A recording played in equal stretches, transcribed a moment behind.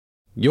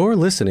You're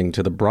listening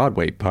to the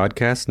Broadway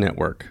Podcast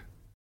Network.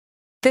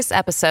 This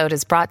episode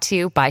is brought to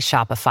you by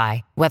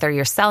Shopify. Whether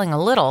you're selling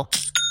a little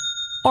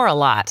or a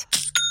lot,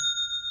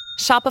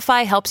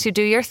 Shopify helps you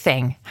do your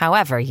thing,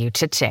 however you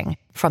cha-ching.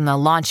 From the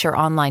launch your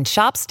online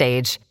shop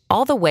stage,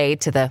 all the way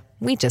to the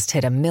we just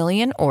hit 1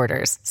 million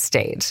orders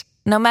stage.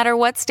 No matter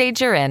what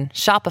stage you're in,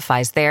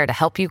 Shopify's there to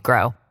help you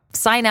grow.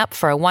 Sign up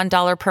for a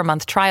 $1 per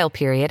month trial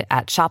period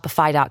at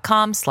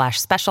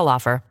shopify.com/special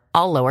offer,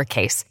 all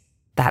lowercase.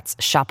 That's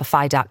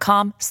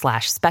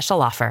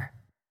shopify.com/special offer.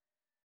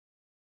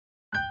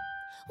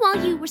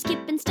 While you were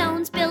skipping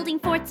stones, building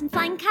forts, and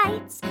flying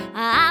kites,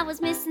 I was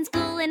missing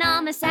school and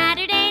on my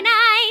Saturday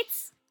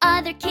nights.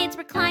 Other kids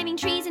were climbing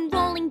trees and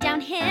rolling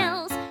down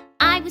hills.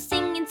 I was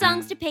singing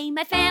songs to pay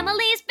my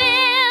family's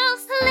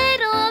bills.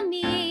 Little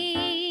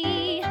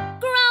me,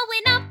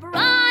 growing up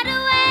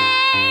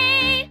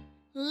Broadway.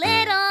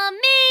 Little me.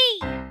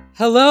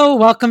 Hello,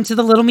 welcome to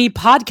the Little Me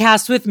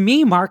podcast with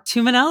me, Mark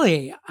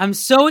Tuminelli. I'm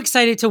so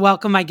excited to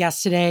welcome my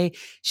guest today.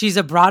 She's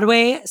a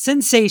Broadway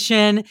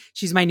sensation.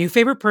 She's my new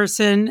favorite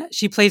person.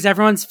 She plays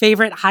everyone's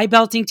favorite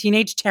high-belting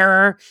teenage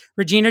terror,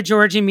 Regina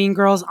George in Mean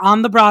Girls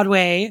on the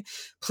Broadway.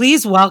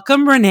 Please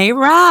welcome Renee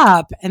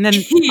Rapp. And then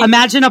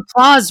imagine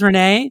applause,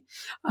 Renee.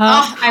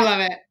 I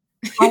love it.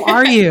 How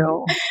are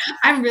you?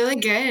 I'm really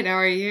good. How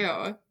are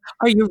you?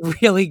 Are you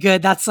really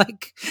good? That's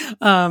like,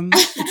 I'm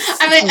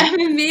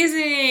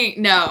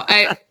amazing. No,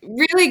 I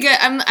really good.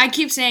 I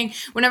keep saying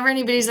whenever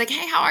anybody's like,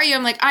 "Hey, how are you?"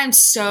 I'm like, "I'm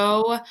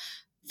so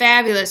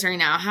fabulous right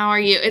now. How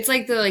are you?" It's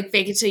like the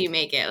fake it till you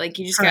make it. Like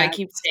you just gotta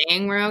keep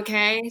saying we're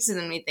okay, so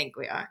then we think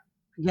we are.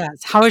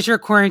 Yes. How is your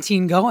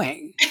quarantine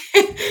going?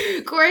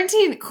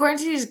 Quarantine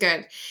is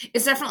good.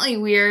 It's definitely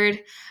weird,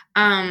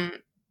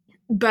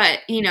 but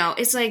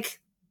it's like.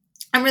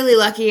 I'm really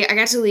lucky. I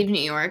got to leave New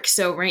York.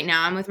 So right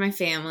now I'm with my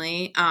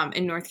family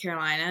in North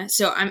Carolina.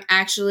 So I'm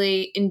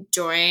actually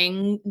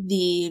enjoying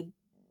the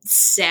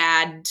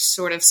sad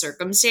sort of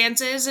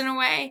circumstances in a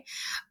way.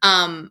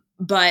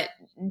 But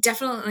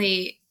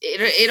definitely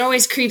it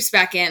always creeps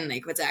back in,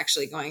 like what's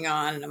actually going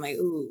on. And I'm like,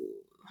 ooh.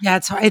 Yeah,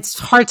 it's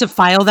hard to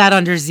file that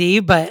under Z,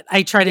 but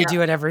I try to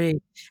do it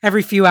every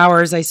few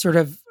hours. I sort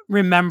of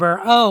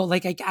remember,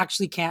 I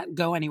actually can't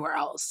go anywhere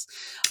else.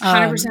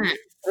 100%.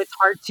 It's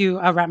hard to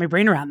wrap my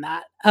brain around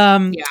that.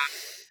 So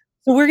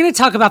we're going to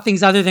talk about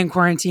things other than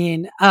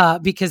quarantine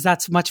because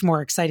that's much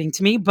more exciting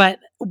to me. But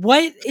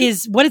what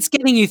is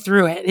getting you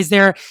through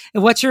it?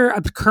 What's your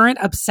current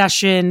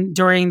obsession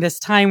during this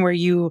time where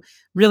you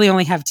really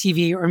only have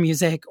TV or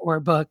music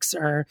or books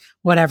or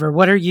whatever?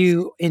 What are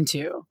you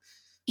into?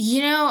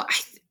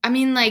 I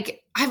mean,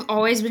 I've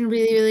always been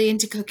really, really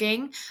into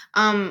cooking.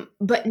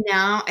 But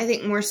now I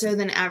think more so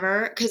than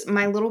ever, because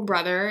my little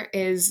brother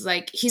is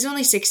he's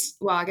only 6.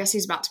 Well, I guess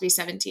he's about to be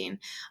 17.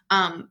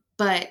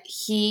 But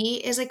he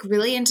is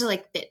really into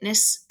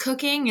fitness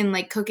cooking and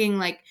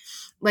cooking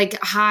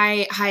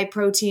high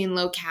protein,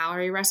 low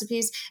calorie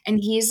recipes. And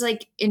he's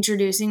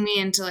introducing me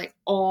into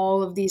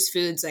all of these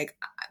foods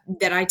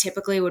that I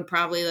typically would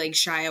probably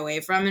shy away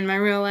from in my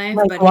real life.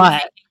 But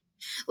what?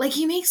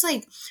 He makes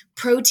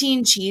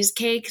protein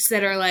cheesecakes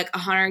that are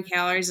 100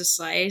 calories a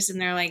slice, and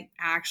they're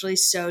actually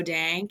so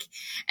dank,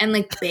 and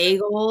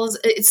bagels.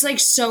 It's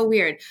so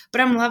weird,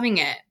 but I'm loving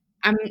it.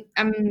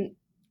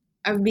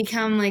 I've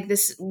become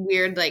this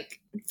weird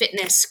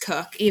fitness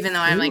cook, even though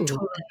I'm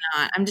totally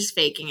not. I'm just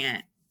faking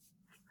it.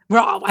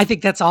 I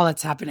think that's all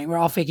that's happening. We're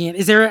all faking it.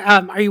 Is there?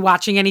 Are you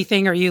watching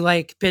anything? Are you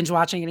binge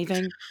watching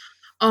anything?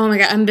 Oh my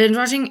God, I'm binge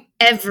watching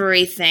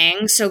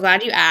everything. So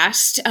glad you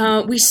asked.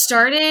 We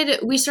started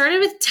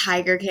with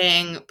Tiger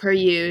King per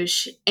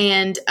usual,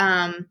 and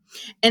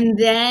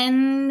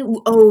then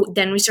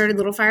we started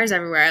Little Fires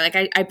Everywhere.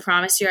 I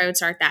promised you I would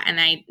start that, and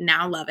I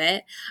now love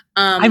it.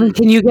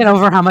 Can you get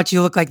over how much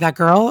you look like that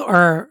girl?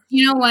 Or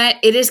you know what?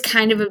 It is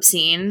kind of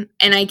obscene,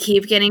 and I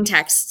keep getting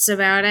texts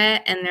about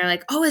it, and they're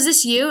like, "Oh, is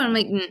this you?" And I'm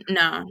like,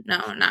 "No,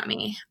 not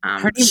me."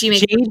 Her name's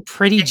Jade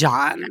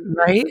Prettyjohn,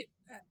 right?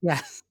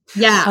 Yes.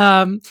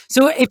 Yeah.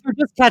 So if you're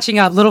just catching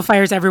up, Little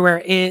Fires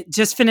Everywhere, it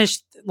just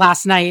finished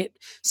last night.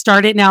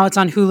 Start it now. It's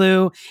on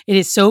Hulu. It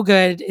is so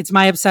good. It's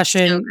my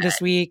obsession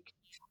this week.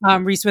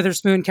 Reese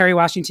Witherspoon, Kerry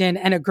Washington,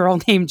 and a girl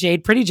named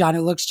Jade Prettyjohn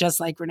who looks just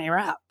like Renee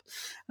Rapp.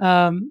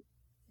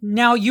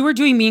 Now you were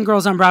doing Mean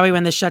Girls on Broadway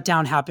when the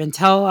shutdown happened.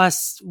 Tell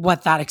us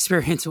what that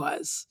experience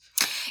was.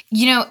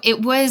 It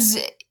was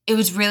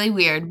really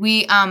weird.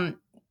 We, of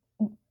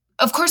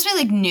course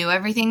we knew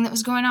everything that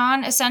was going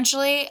on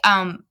essentially.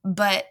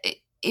 But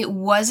it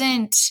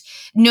wasn't,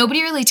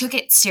 nobody really took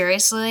it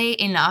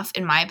seriously enough,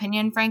 in my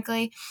opinion,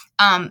 frankly,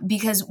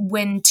 because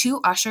when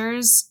 2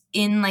 ushers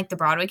in the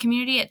Broadway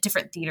community at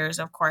different theaters,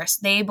 of course,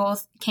 they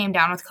both came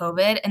down with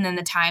COVID, and then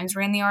the Times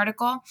ran the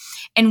article,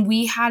 and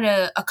we had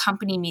a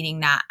company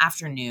meeting that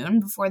afternoon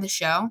before the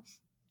show.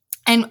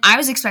 And I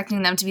was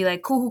expecting them to be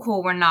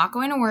cool. We're not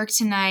going to work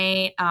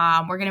tonight.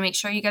 We're going to make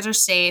sure you guys are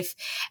safe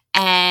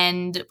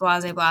and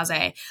blase.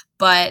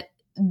 But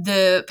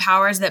the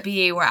powers that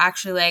be were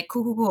actually like,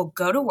 cool,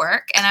 go to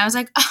work. And I was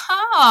like,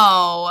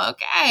 oh,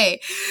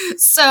 okay.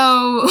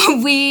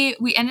 So we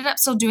ended up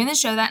still doing the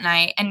show that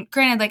night. And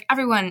granted, like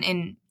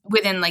everyone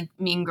within like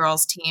Mean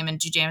Girls team and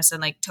G Jameson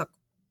like took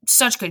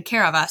such good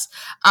care of us.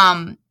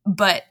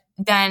 But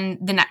then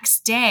the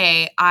next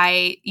day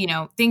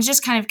things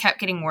just kind of kept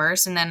getting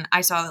worse. And then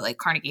I saw that like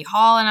Carnegie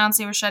Hall announced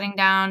they were shutting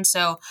down.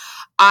 So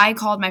I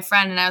called my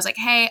friend and I was like,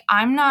 hey,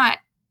 I'm not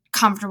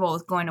comfortable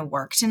with going to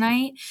work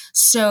tonight.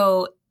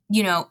 So,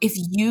 if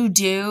you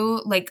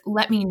do, like,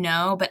 let me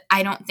know, but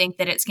I don't think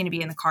that it's going to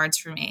be in the cards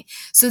for me.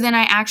 So then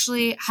I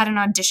actually had an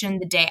audition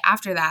the day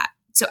after that.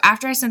 So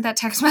after I sent that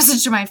text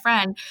message to my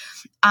friend,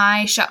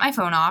 I shut my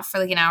phone off for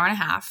like an hour and a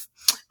half,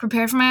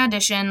 prepared for my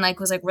audition, like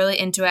was like really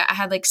into it. I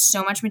had like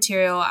so much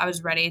material. I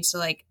was ready to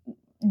like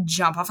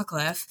jump off a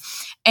cliff.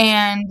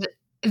 And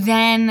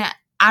then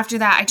after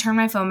that, I turned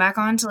my phone back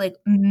on to like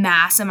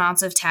mass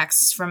amounts of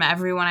texts from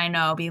everyone I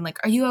know being like,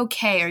 are you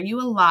okay? Are you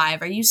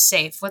alive? Are you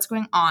safe? What's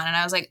going on? And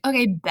I was like,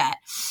 okay, bet.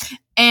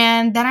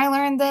 And then I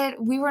learned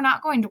that we were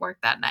not going to work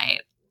that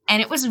night.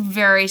 And it was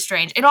very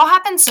strange. It all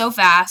happened so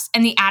fast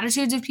and the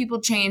attitudes of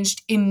people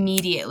changed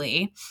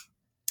immediately.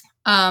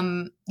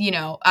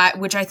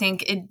 Which I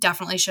think it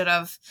definitely should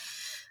have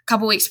a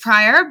couple weeks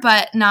prior,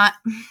 but not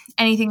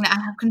anything that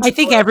I have control. I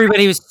think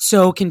everybody was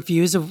so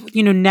confused of,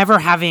 never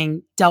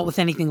having dealt with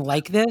anything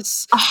like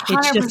this. 100%.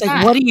 It's just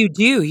like, what do you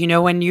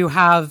do? When you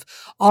have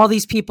all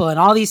these people and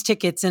all these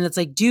tickets and it's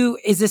like,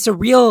 is this a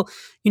real,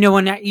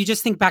 when you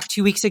just think back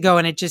 2 weeks ago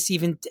and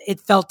it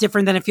felt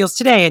different than it feels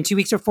today. And 2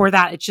 weeks before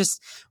that, it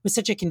just was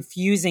such a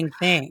confusing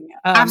thing.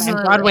 Absolutely.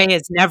 And Broadway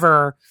has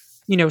never,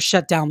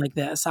 shut down like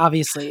this,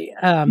 obviously.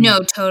 No,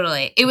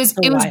 totally. It was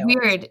wild.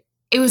 weird.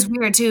 It was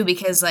weird too,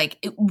 because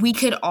like we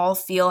could all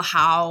feel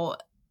how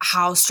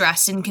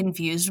stressed and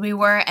confused we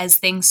were as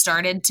things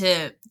started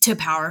to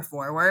power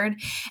forward.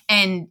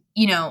 And,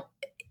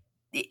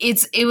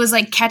 it was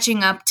like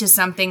catching up to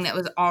something that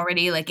was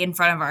already like in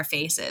front of our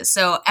faces.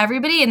 So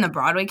everybody in the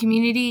Broadway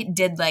community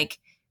did like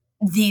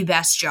the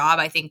best job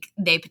I think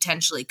they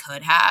potentially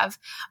could have.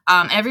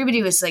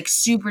 Everybody was like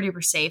super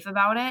duper safe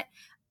about it,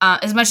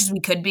 as much as we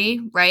could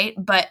be, right?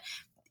 But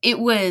it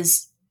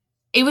was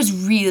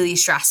really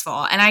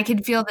stressful, and I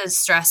could feel the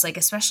stress, like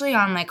especially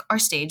on like our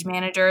stage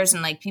managers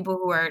and like people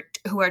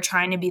who are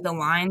trying to be the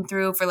line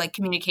through for like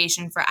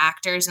communication for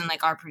actors and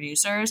like our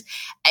producers.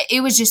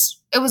 It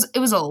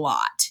was a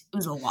lot. It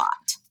was a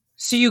lot.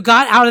 So you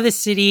got out of the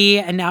city,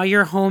 and now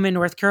you're home in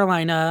North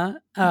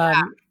Carolina,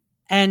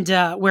 and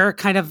where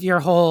kind of your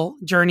whole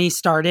journey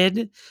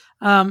started.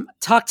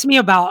 Talk to me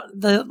about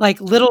the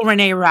like Little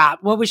Renee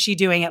Rapp. What was she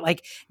doing at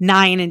like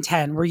 9 and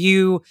 10? Were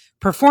you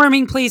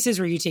performing places?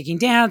 Were you taking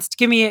dance?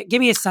 Give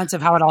me a sense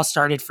of how it all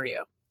started for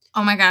you.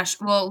 Oh my gosh.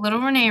 Well,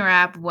 Little Renee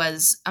Rapp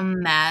was a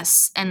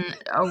mess and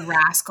a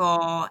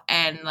rascal,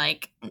 and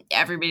like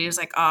everybody was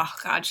like, oh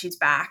God, she's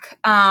back.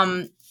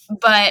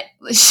 But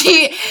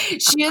she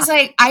was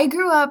like, I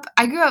grew up,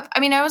 I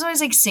mean, I was always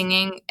like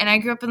singing, and I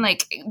grew up in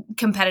like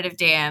competitive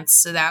dance.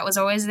 So that was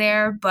always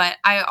there. But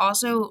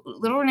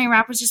Little Renee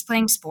Rapp was just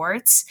playing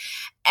sports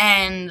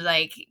and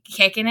like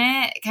kicking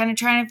it, kind of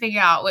trying to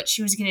figure out what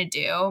she was going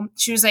to do.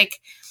 She was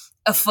like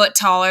a foot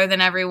taller than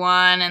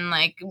everyone and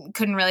like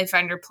couldn't really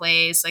find her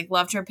place, like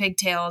loved her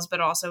pigtails, but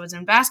also was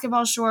in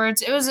basketball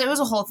shorts. It was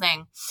a whole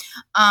thing.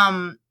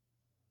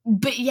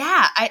 But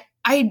yeah,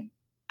 I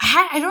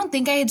don't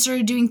think I had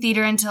started doing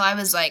theater until I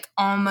was like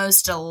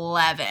almost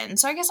 11.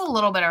 So I guess a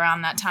little bit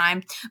around that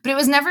time. But it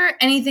was never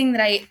anything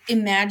that I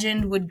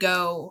imagined would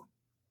go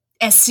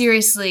as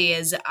seriously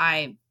as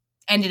I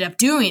ended up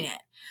doing it.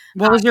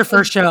 What was your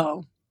first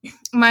show?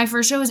 My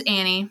first show was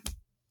Annie.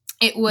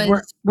 It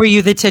was. Were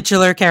you the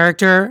titular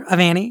character of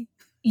Annie?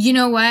 You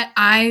know what?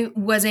 I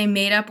was a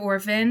made-up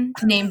orphan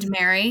named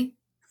Mary.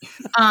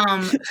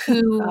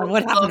 Who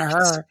what happened to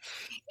her?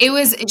 It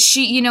was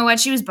she, you know what?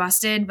 She was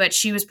busted, but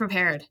she was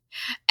prepared.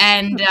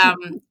 And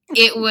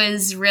it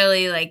was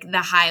really like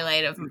the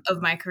highlight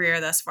of my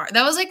career thus far.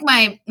 That was like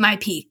my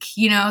peak,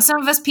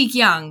 some of us peak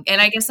young,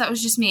 and I guess that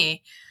was just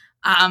me.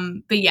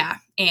 But yeah,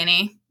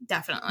 Annie,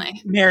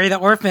 definitely. Mary the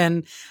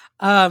Orphan.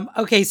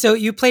 Okay, so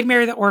you played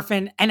Mary the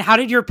Orphan, and how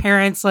did your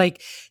parents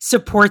like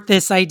support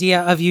this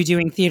idea of you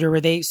doing theater?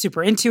 Were they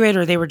super into it,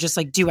 or they were just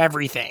like do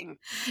everything?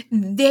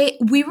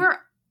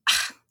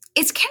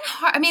 It's kind of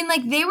hard. I mean,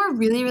 like they were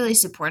really, really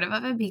supportive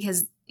of it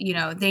because,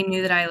 they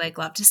knew that I like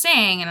love to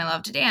sing and I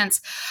love to dance.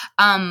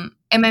 And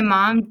my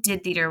mom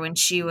did theater when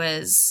she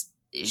was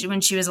a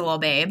little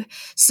babe.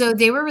 So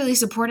they were really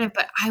supportive,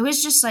 but I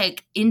was just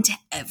like into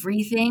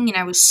everything. And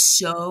I was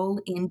so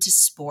into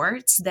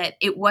sports that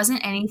it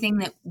wasn't anything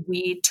that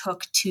we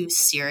took too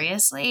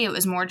seriously. It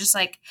was more just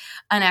like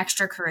an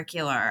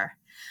extracurricular.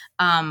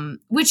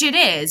 which it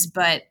is,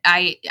 but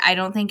I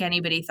don't think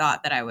anybody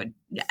thought that I would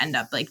end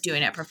up like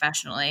doing it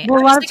professionally.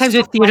 Well, a lot of times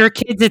with theater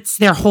kids, it's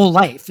their whole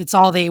life. It's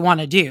all they want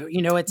to do.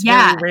 You know, it's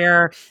very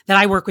rare that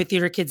I work with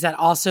theater kids that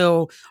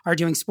also are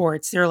doing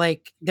sports. They're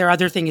like, their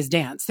other thing is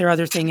dance. Their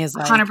other thing is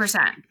like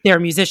 100%. They're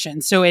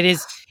musicians. So it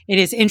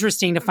is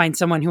interesting to find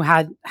someone who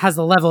has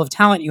the level of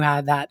talent you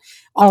had, that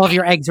all of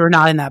your eggs were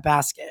not in that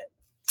basket.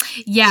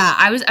 Yeah,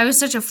 I was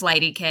such a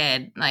flighty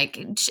kid. Like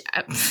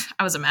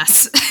I was a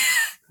mess.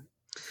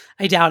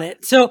 I doubt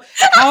it. So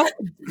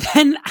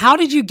how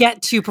did you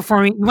get to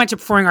performing? You went to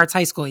Performing Arts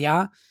High School,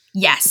 yeah?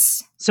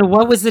 Yes. So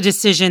what was the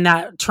decision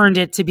that turned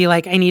it to be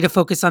like, I need to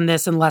focus on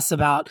this and less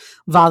about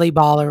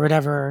volleyball or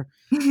whatever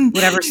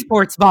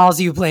sports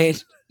balls you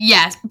played?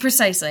 Yes,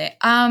 precisely.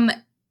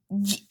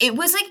 It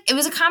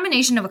was a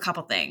combination of a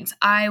couple things.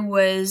 I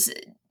was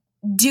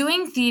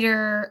doing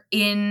theater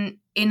in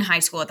high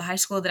school, at the high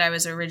school that I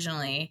was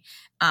originally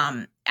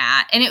at.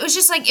 And it was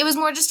just like, it was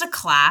more just a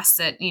class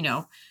that, you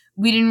know,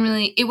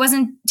 it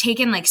wasn't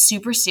taken like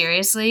super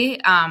seriously.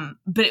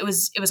 But it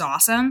was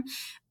awesome.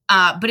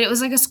 But it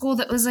was like a school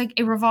that was like,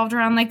 it revolved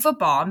around like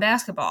football and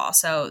basketball.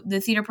 So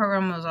the theater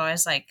program was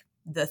always like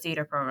the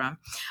theater program.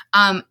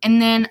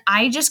 And then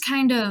I just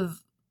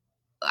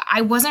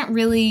I wasn't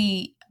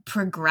really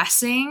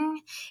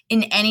progressing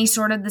in any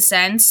sort of the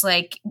sense,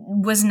 like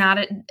was not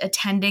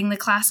attending the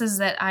classes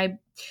that I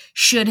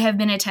should have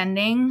been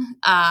attending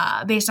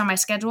based on my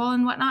schedule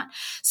and whatnot.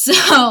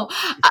 So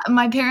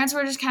my parents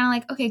were just kind of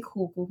like, okay,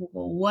 cool.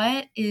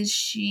 What is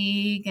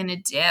she gonna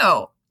do?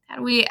 How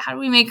do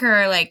we make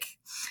her like,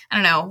 I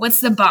don't know, what's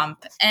the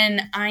bump?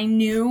 And I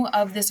knew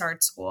of this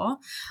art school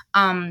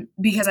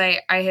because I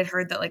had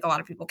heard that like a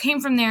lot of people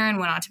came from there and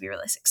went on to be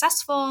really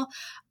successful.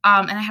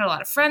 And I had a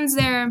lot of friends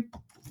there.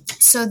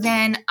 So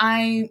then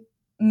I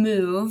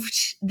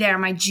moved there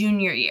my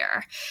junior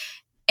year,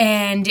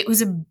 and it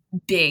was a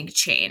big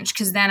change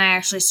because then I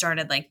actually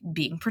started like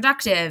being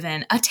productive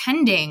and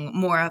attending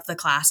more of the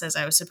classes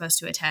I was supposed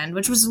to attend,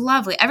 which was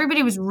lovely.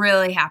 Everybody was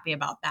really happy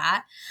about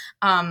that,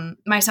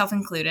 myself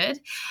included.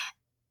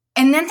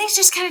 And then things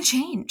just kind of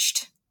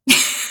changed.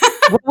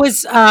 What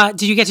was,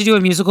 did you get to do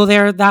a musical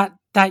there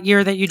that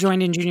year that you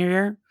joined in junior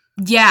year?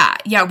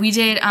 Yeah. We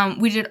did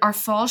our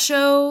fall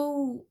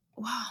show.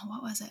 Wow.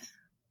 What was it?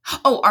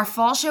 Oh, our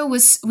fall show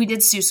we did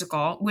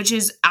Seussical, which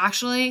is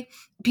actually,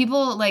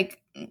 people like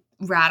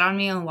rat on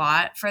me a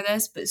lot for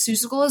this, but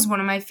Seussical is one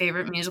of my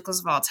favorite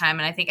musicals of all time.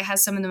 And I think it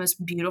has some of the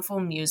most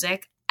beautiful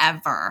music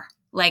ever.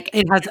 Like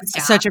it has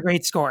such a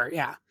great score.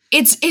 Yeah.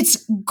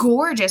 It's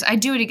gorgeous. I'd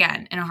do it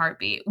again in a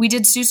heartbeat. We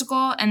did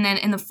Seussical, and then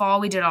in the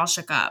fall we did All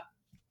Shook Up.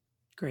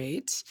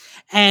 Great.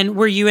 And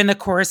were you in the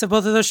chorus of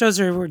both of those shows,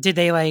 or did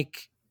they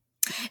like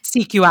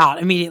seek you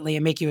out immediately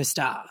and make you a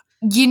star?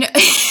 You know,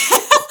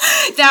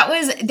 that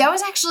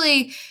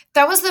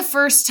was the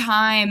first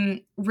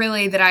time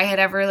really that I had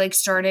ever like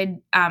started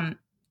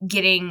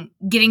getting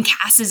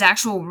cast as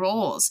actual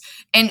roles,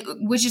 and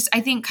which is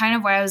I think kind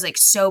of why I was like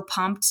so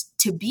pumped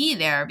to be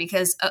there,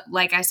 because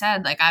like I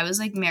said, like I was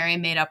like Mary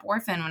made up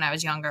orphan when I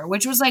was younger,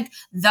 which was like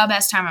the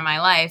best time of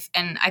my life.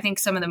 And I think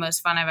some of the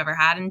most fun I've ever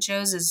had in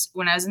shows is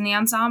when I was in the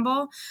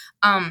ensemble.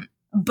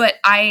 But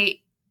I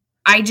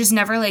just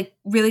never like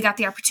really got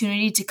the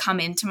opportunity to come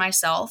into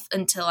myself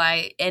until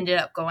I ended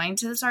up going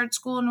to this art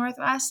school in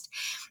Northwest.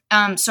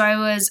 So I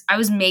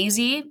was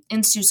Maisie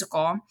in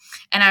Seussical,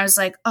 and I was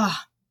like, oh,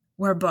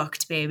 we're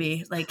booked,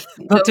 baby. Like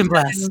booked and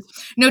blessed.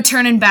 No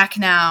turning back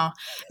now.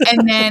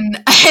 And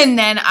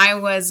then I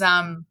was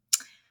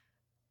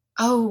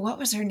what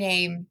was her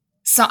name?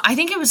 So I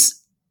think it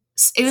was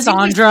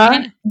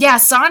Sandra. Yeah,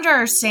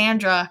 Sandra or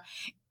Sandra.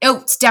 Oh,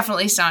 it's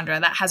definitely Sandra.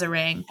 That has a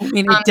ring. I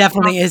mean, it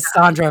definitely is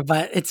Sandra,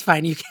 but it's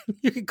fine. You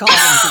can call it.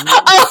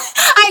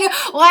 I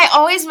know. Well, I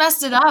always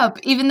messed it up,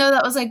 even though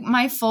that was like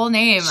my full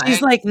name.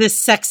 She's like this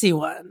sexy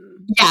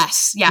one.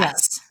 Yes.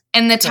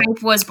 And the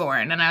type was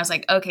born, and I was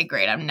like, okay,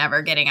 great. I'm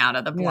never getting out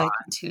of the blonde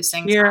who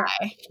sings here,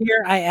 high.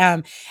 Here I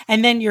am.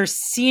 And then your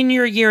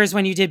senior year is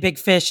when you did Big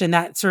Fish, and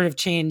that sort of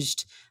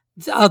changed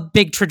a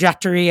big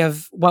trajectory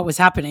of what was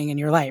happening in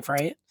your life,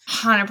 right?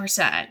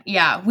 100%.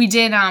 Yeah. We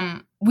did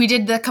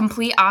the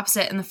complete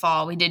opposite in the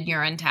fall. We did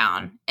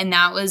Urinetown, and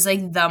that was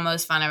like the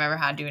most fun I've ever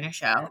had doing a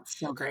show. That's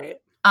so great.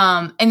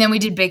 And then we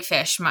did Big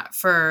Fish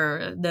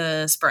for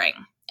the spring,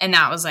 and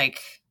that was like,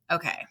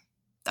 okay.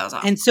 That was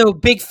awesome. And so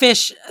Big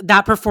Fish,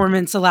 that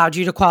performance allowed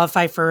you to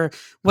qualify for,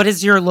 what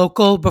is your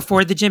local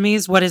before the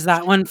Jimmys? What is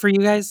that one for you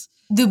guys?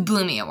 The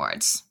Bloomy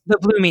Awards. The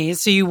Bloomies.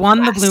 So you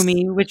won the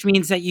Bloomy, which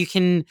means that you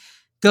can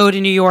go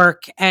to New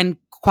York and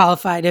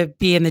qualify to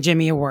be in the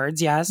Jimmy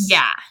Awards. Yes.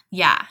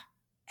 Yeah.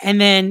 And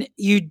then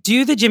you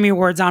do the Jimmy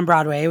Awards on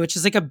Broadway, which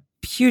is like a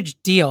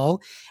huge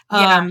deal.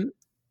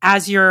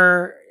 As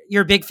your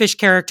Big Fish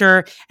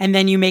character, and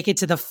then you make it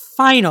to the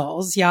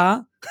finals.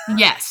 Yeah.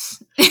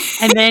 Yes.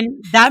 And then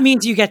that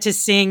means you get to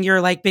sing your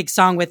like big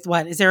song with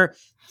what? Is there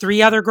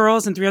 3 other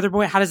girls and 3 other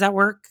boys? How does that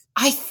work?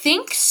 I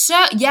think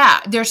so.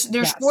 Yeah. There's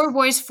 4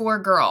 boys, 4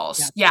 girls.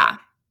 Yes. Yeah.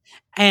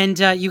 And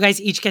you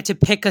guys each get to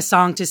pick a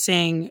song to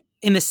sing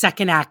in the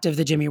second act of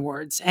the Jimmy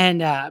Awards.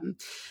 And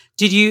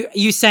did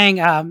you sang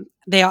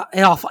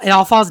it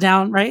all falls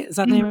down, right? Is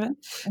that the name of it?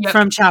 Yep.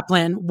 From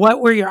Chaplin.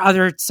 What were your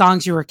other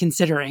songs you were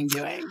considering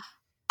doing?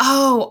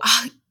 Oh,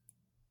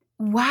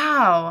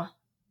 wow.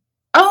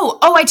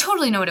 Oh, I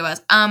totally know what it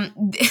was.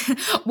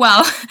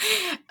 Well,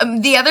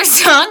 the other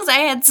songs I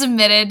had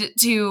submitted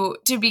to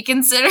be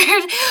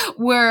considered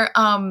were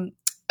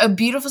a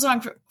beautiful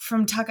song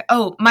from Tuck.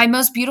 Oh, My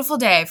Most Beautiful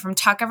Day from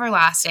Tuck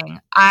Everlasting.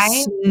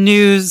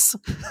 Snooze.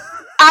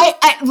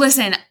 I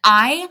listen.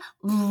 I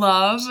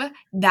love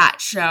that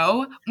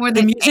show more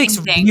than music's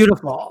anything.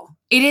 Beautiful.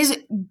 It is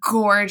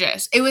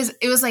gorgeous. It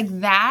was like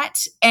that,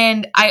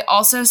 and I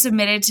also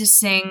submitted to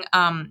sing.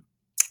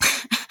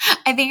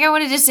 I think I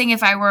wanted to sing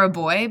 "If I Were a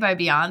Boy" by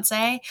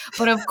Beyonce,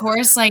 but of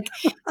course, like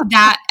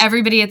that,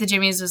 everybody at the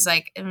Jimmys was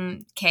like,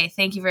 "Okay,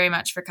 thank you very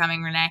much for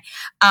coming, Renee."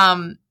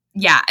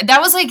 Yeah,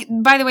 that was like,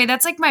 by the way,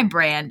 that's like my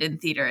brand in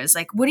theater is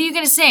like, what are you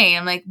going to sing?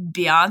 I'm like,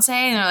 Beyonce.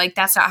 And they're like,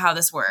 that's not how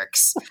this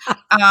works.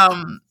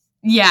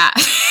 Yeah.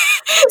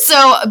 So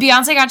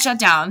Beyonce got shut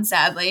down,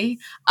 sadly.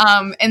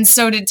 And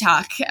so did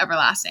Tuck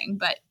Everlasting.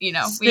 But,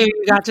 so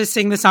you got to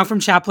sing the song from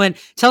Chaplin.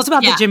 Tell us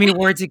about the Jimmy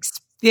Awards,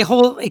 the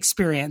whole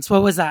experience.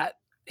 What was that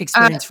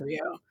experience for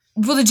you?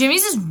 Well, the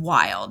Jimmys is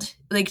wild,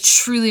 like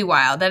truly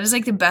wild. That is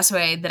like the best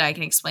way that I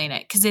can explain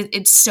it because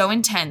it's so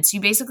intense. You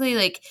basically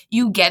like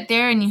you get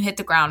there and you hit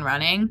the ground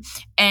running.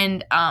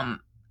 And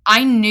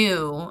I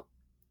knew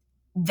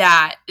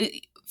that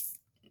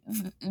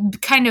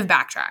kind of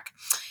backtrack.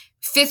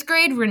 5th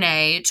grade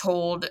Renee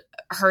told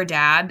her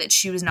dad that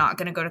she was not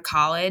going to go to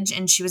college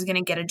and she was going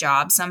to get a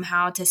job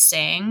somehow to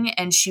sing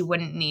and she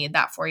wouldn't need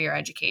that 4-year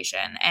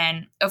education.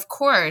 And of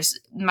course,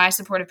 my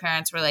supportive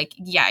parents were like,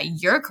 yeah,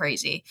 you're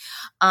crazy.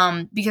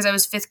 Because I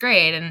was 5th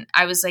grade and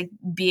I was like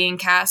being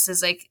cast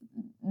as like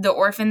the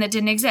orphan that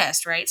didn't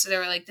exist. Right. So they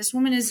were like, this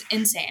woman is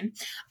insane.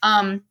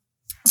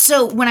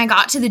 So when I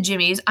got to the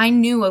Jimmys, I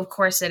knew, of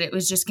course, that it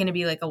was just going to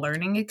be like a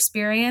learning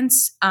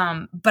experience.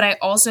 But I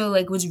also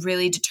like was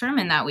really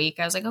determined that week.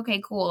 I was like,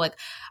 okay, cool. Like,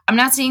 I'm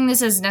not seeing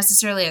this as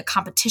necessarily a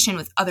competition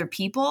with other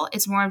people.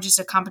 It's more of just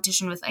a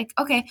competition with like,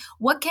 okay,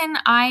 what can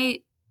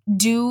I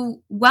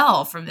do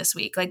well from this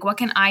week? Like, what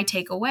can I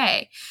take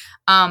away?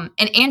 And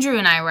Andrew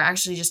and I were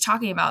actually just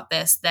talking about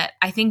this, that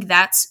I think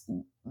that's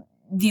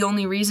the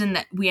only reason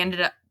that we ended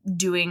up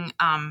doing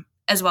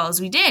as well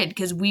as we did,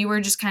 because we were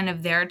just kind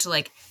of there to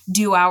like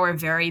do our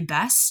very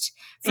best.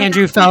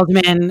 Andrew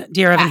Feldman,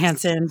 Dear Evan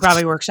Hansen,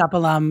 Broadway Workshop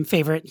alum,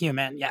 favorite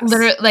human. Yes.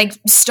 Literally like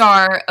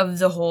star of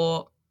the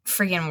whole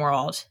freaking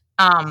world.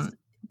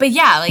 But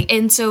yeah, like,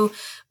 and so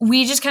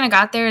we just kind of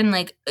got there and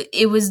like,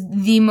 it was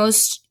the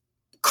most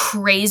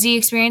crazy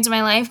experience of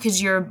my life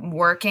because you're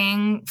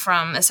working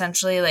from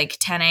essentially like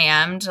 10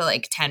 a.m. to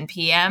like 10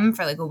 p.m.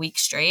 for like a week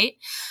straight.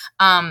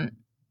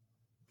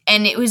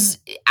 And it was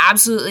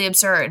absolutely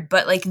absurd,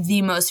 but like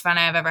the most fun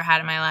I've ever had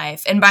in my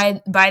life. And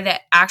by the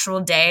actual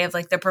day of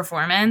like the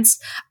performance,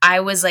 I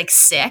was like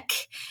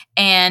sick.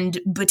 And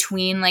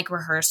between like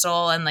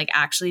rehearsal and like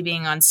actually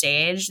being on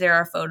stage, there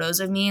are photos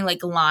of me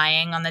like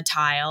lying on the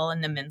tile in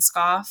the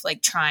Minskoff,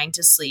 like trying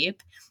to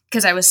sleep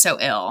because I was so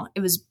ill.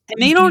 It was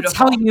and they beautiful. Don't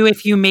tell you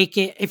if you're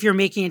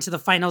making it to the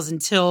finals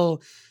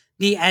until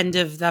the end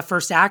of the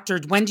first act, or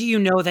when do you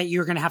know that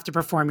you're going to have to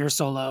perform your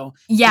solo?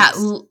 Yeah,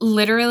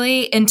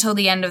 literally until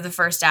the end of the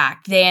first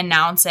act. They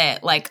announce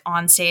it like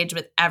on stage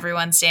with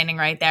everyone standing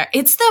right there.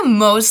 It's the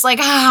most like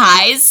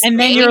high stakes. And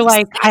then you're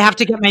like, I have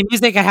to get my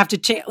music. I have to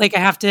change. Like,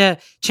 I have to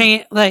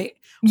change. Like,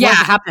 yeah.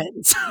 What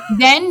happens?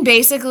 Then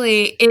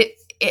basically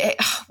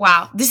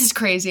wow, this is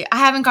crazy. I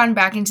haven't gone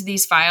back into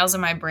these files in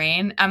my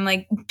brain. I'm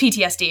like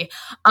PTSD.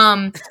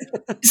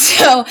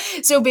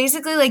 So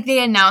basically like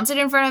they announce it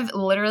in front of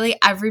literally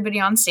everybody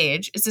on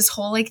stage. It's this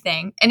whole like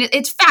thing. And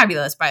it's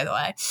fabulous, by the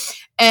way.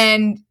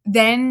 And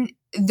then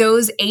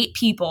those 8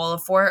 people,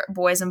 4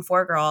 boys and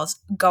 4 girls,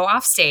 go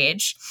off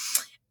stage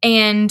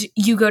and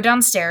you go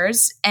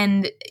downstairs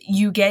and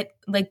you get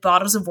like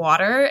bottles of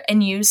water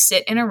and you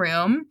sit in a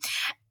room.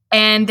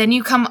 And then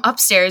you come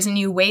upstairs and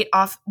you wait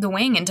off the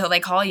wing until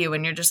they call you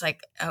and you're just like,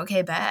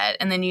 okay, bet.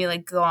 And then you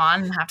like go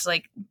on and have to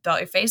like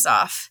belt your face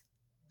off.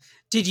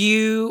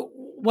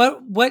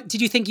 What did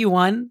you think you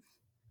won?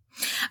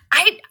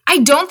 I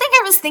don't think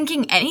I was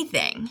thinking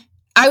anything.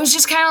 I was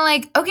just kind of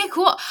like, okay,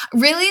 cool.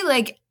 Really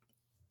like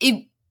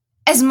it,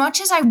 as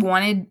much as I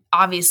wanted,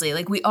 obviously,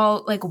 like we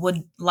all like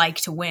would like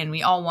to win.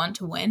 We all want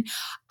to win.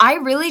 I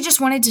really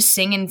just wanted to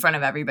sing in front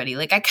of everybody.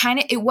 Like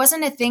it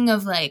wasn't a thing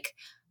of like,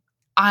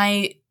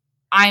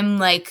 I'm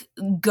like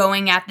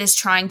going at this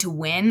trying to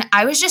win.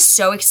 I was just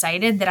so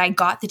excited that I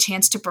got the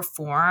chance to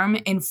perform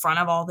in front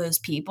of all those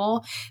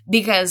people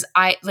because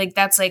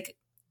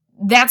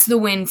that's the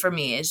win for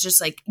me. It's just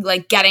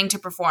like getting to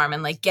perform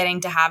and like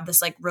getting to have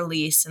this like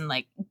release and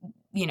like,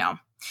 you know,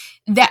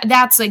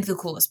 that's like the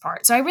coolest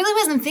part. So I really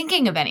wasn't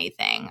thinking of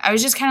anything. I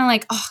was just kind of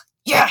like, oh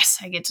yes,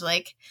 I get to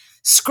like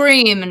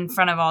scream in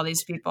front of all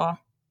these people.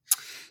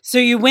 So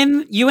you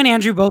win, you and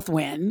Andrew both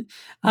win.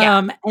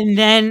 Yeah. And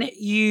then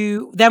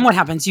what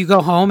happens? You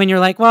go home and you're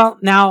like, well,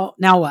 now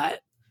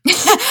what?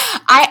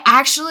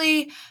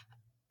 I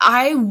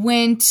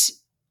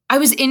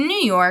was in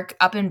New York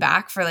up and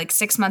back for like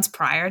 6 months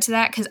prior to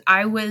that because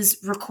I was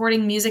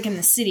recording music in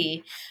the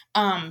city.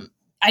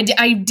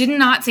 I did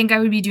not think I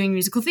would be doing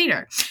musical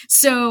theater.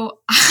 So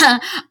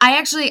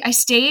I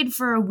stayed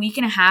for a week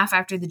and a half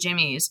after the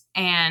Jimmys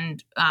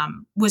and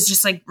was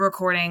just like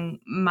recording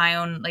my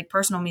own like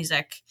personal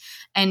music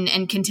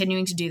and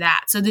continuing to do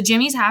that. So the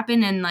Jimmys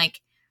happened and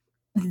like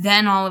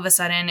then all of a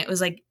sudden it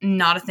was like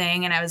not a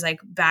thing and I was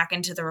like back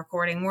into the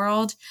recording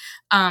world.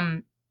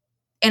 And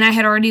I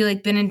had already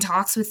like been in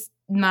talks with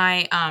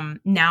my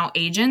now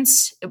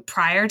agents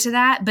prior to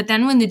that. But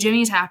then when the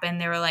Jimmys happened,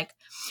 they were like,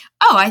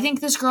 oh, I think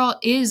this girl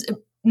is,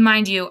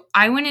 mind you,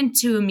 I went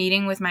into a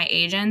meeting with my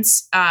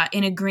agents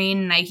in a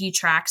green Nike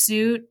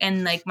tracksuit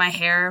and like my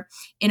hair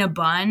in a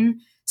bun.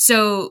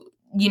 So,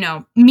 you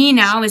know, me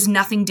now is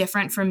nothing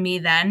different from me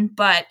then,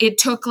 but it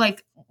took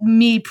like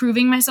me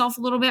proving myself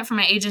a little bit for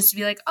my agents to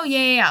be like, oh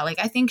yeah. Like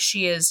I think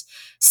she is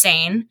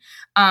sane.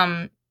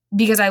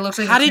 Because I looked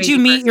like How did you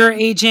meet your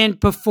agent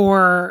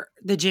before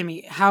the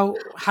Jimmy? How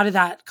did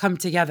that come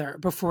together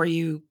before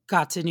you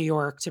got to New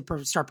York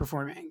to start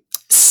performing?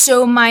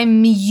 So my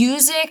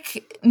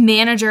music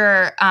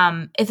manager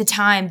at the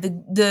time,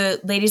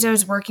 the ladies I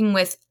was working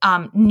with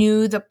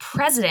knew the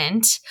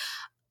president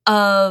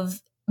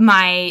of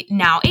my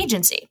now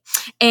agency.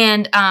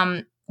 And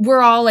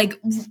we're all like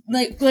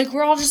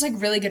we're all just like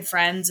really good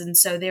friends. And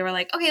so they were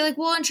like, okay, like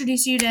we'll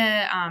introduce you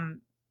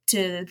to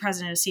the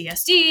president of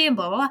CSD and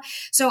blah, blah, blah.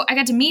 So I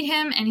got to meet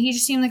him and he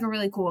just seemed like a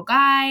really cool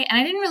guy. And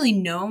I didn't really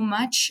know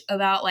much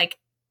about like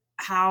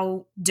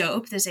how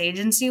dope this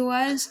agency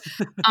was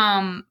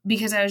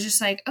because I was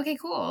just like, okay,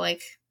 cool.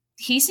 Like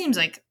he seems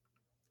like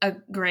a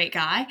great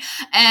guy.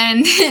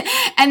 And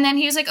then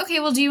he was like, okay,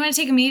 well, do you want to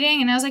take a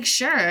meeting? And I was like,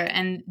 sure.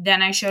 And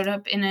then I showed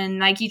up in a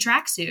Nike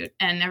tracksuit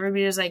and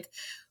everybody was like,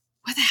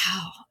 what the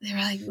hell? They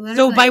were like, literally.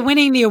 So by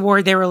winning the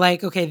award, they were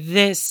like, okay,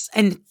 this,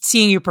 and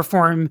seeing you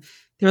perform,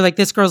 they were like,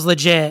 this girl's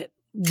legit.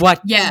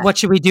 What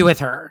should we do with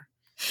her?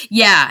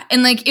 Yeah.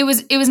 And like, it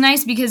was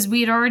nice because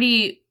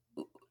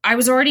I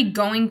was already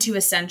going to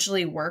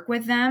essentially work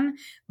with them,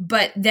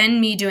 but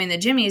then me doing the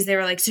Jimmys, they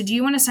were like, so do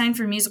you want to sign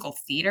for musical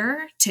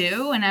theater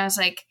too? And I was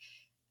like,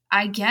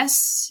 I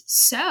guess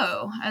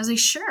so. I was like,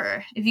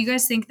 sure. If you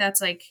guys think that's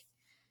like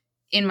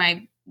in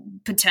my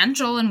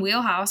potential and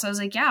wheelhouse, I was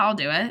like, yeah, I'll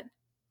do it.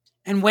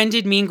 And when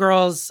did Mean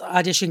Girls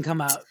audition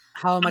come out?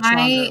 How much longer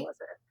was it?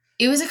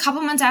 It was a couple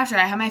months after.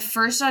 I had my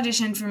first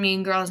audition for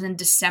Mean Girls in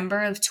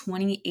December of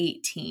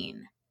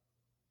 2018.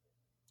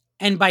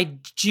 And by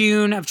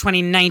June of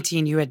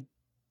 2019, you had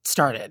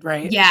started,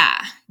 right?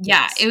 Yeah.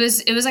 Yes. It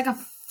was like a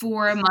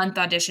 4-month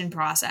audition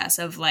process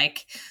of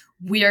like,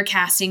 we're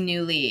casting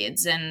new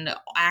leads and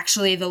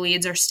actually the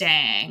leads are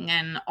staying.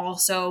 And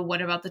also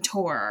what about the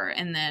tour?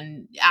 And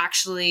then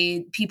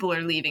actually people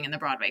are leaving in the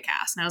Broadway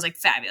cast. And I was like,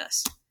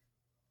 fabulous.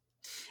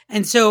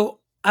 And so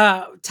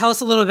tell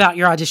us a little about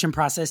your audition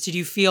process. Did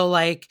you feel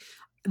like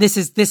this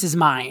is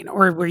mine?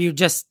 Or were you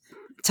just,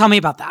 tell me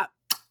about that.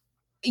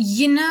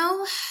 You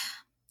know,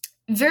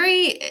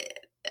 very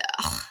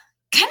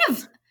kind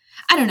of,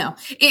 I don't know.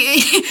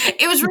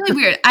 It was really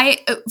weird.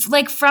 I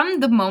like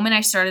from the moment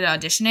I started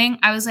auditioning,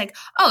 I was like,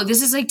 oh,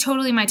 this is like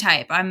totally my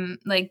type. I'm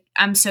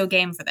so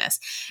game for this.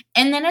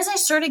 And then as I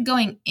started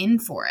going in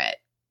for it,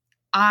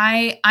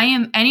 I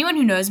am, anyone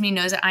who knows me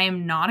knows that I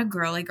am not a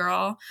girly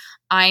girl.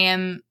 I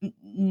am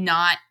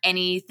not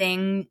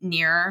anything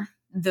near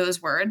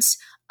those words.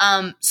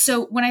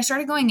 So when I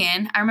started going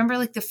in, I remember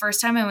like the first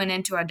time I went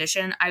into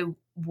audition, I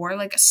wore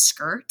like a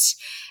skirt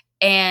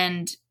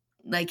and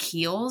like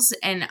heels,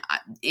 and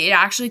it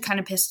actually kind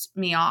of pissed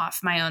me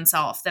off my own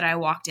self that I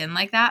walked in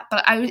like that.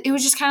 But it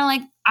was just kind of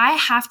like, I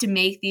have to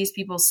make these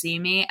people see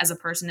me as a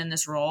person in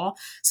this role.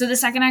 So the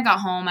second I got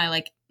home, I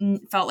like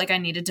felt like I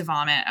needed to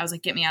vomit. I was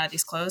like, get me out of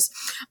these clothes.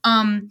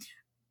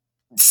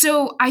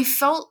 So I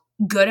felt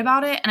good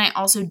about it, and I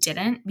also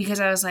didn't, because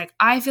I was like,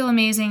 I feel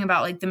amazing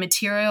about like the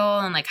material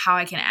and like how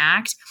I can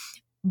act.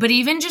 But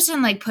even just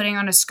in like putting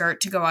on a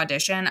skirt to go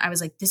audition, I was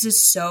like, this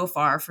is so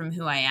far from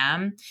who I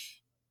am.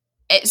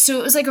 So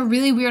it was like a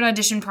really weird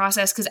audition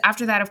process, because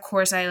after that, of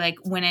course, I like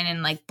went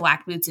in like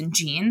black boots and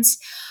jeans,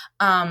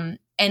 and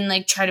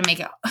like try to make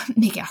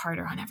it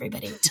harder on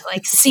everybody to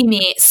like see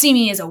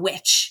me as a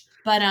witch.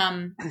 But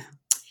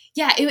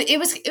yeah, it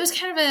was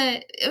kind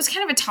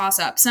of a toss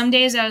up. Some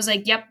days I was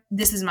like, yep,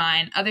 this is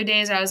mine. Other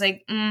days I was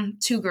like,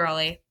 too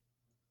girly.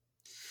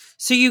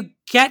 So you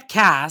get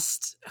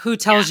cast. Who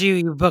tells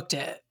you booked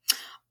it?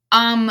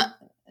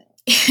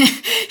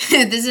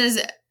 This is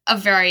a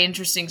very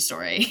interesting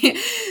story.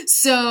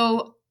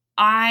 So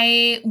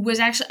I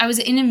was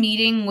in a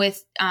meeting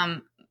with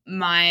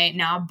my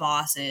now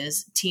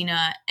bosses,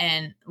 Tina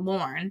and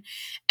Lauren,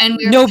 and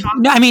we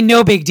were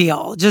no big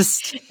deal.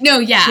 Just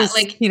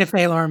like Tina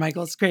Fey, Lauren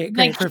Michaels, great,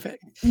 like,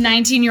 perfect.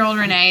 19-year-old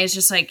Renee is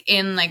just like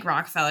in like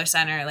Rockefeller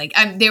Center. Like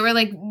they were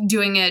like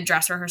doing a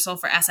dress rehearsal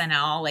for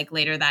SNL like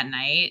later that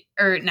night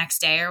or next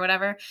day or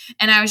whatever,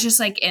 and I was just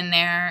like in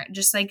there,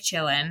 just like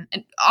chilling.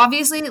 And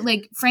obviously,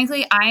 like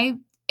frankly, I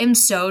am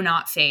so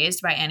not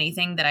fazed by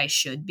anything that I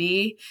should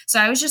be. So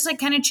I was just like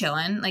kind of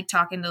chilling, like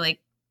talking to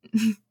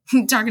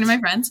my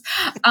friends.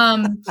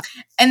 And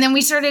then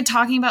we started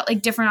talking about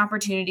like different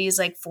opportunities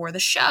like for the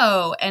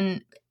show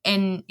and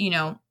you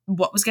know,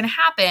 what was going to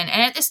happen.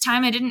 And at this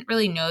time I didn't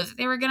really know that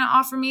they were going to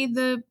offer me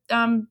the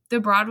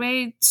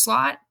Broadway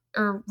slot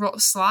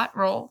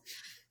role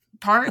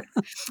part.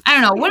 I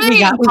don't know. What do they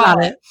call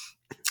it?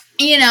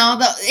 You know,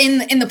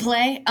 in the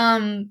play.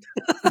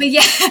 But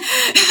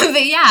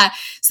yeah.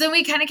 So then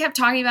we kind of kept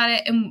talking about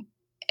it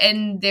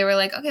and they were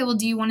like, okay, well,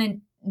 do you want to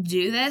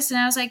do this? And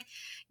I was like,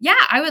 yeah,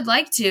 I would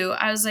like to.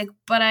 I was like,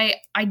 but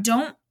I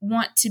don't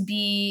want to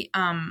be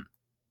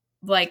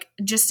like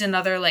just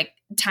another like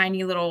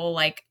tiny little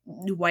like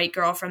white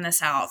girl from the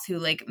South who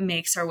like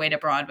makes her way to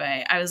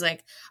Broadway. I was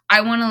like,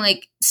 I want to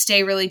like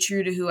stay really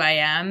true to who I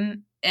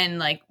am and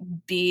like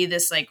be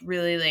this like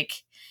really like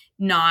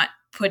not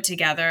put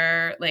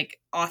together, like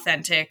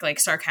authentic, like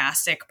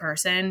sarcastic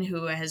person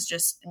who has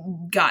just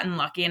gotten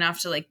lucky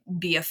enough to like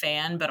be a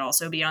fan, but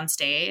also be on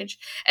stage.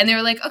 And they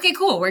were like, okay,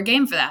 cool. We're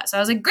game for that. So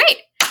I was like, great.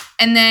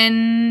 And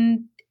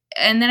then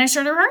I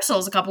started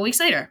rehearsals a couple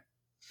weeks later.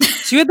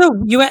 So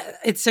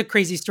it's a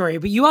crazy story,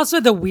 but you also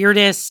had the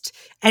weirdest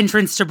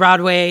entrance to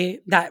Broadway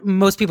that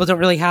most people don't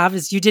really have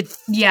is you did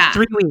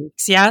 3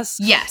 weeks. Yes.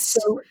 Yes.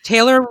 So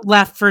Taylor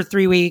left for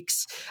 3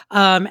 weeks.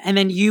 And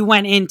then you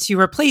went in to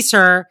replace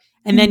her.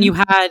 And then you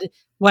had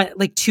what,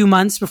 like 2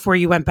 months before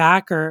you went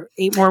back, or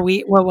 8 more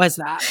weeks? What was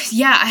that?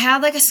 Yeah, I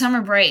had like a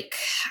summer break.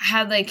 I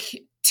had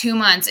like 2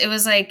 months. It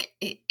was like,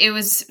 it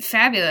was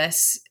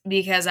fabulous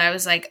because I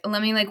was like,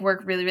 let me like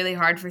work really, really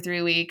hard for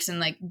 3 weeks and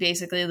like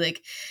basically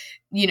like,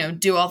 you know,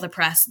 do all the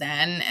press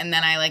then. And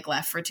then I like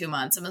left for 2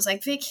 months and was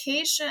like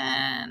vacation.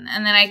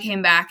 And then I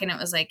came back and it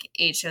was like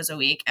 8 shows a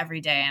week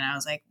every day. And I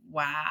was like,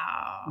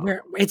 wow.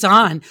 It's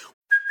on.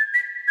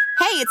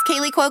 Hey, it's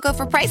Kaylee Cuoco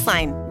for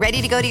Priceline.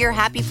 Ready to go to your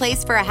happy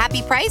place for a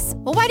happy price?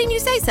 Well, why didn't you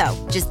say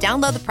so? Just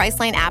download the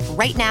Priceline app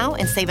right now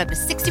and save up to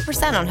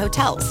 60% on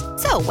hotels.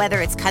 So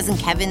whether it's Cousin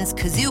Kevin's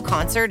Kazoo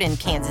Concert in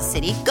Kansas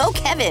City, go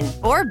Kevin,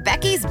 or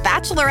Becky's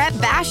Bachelorette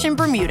Bash in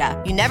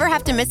Bermuda, you never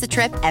have to miss a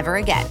trip ever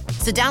again.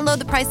 So download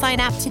the Priceline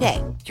app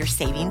today. Your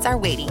savings are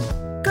waiting.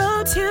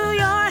 Go to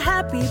your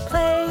happy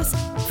place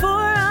for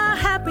a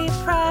happy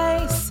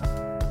price.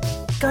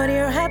 Go to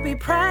your happy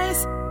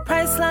price,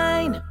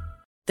 Priceline.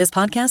 This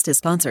podcast is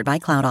sponsored by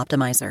Cloud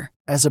Optimizer.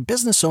 As a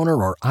business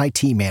owner or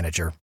IT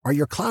manager, are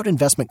your cloud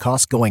investment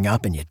costs going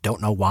up and you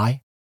don't know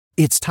why?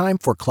 It's time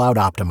for Cloud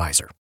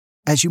Optimizer.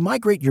 As you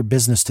migrate your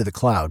business to the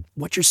cloud,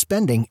 what you're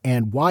spending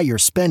and why you're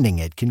spending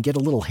it can get a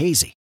little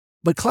hazy.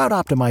 But Cloud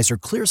Optimizer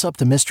clears up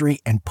the mystery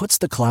and puts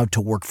the cloud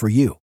to work for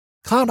you.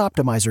 Cloud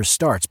Optimizer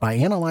starts by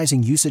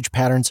analyzing usage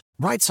patterns,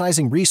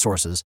 right-sizing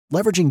resources,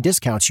 leveraging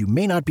discounts you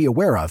may not be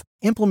aware of,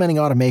 implementing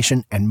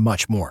automation, and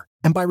much more.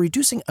 And by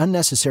reducing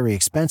unnecessary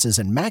expenses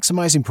and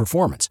maximizing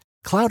performance,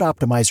 Cloud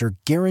Optimizer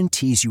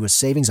guarantees you a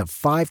savings of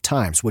 5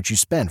 times what you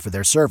spend for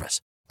their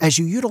service. As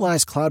you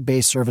utilize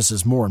cloud-based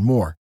services more and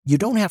more, you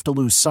don't have to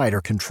lose sight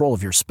or control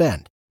of your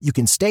spend. You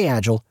can stay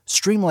agile,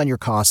 streamline your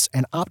costs,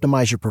 and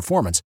optimize your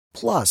performance,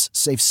 plus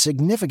save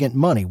significant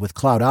money with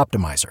Cloud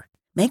Optimizer.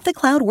 Make the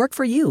cloud work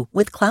for you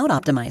with Cloud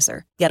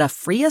Optimizer. Get a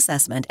free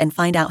assessment and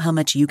find out how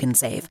much you can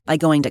save by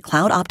going to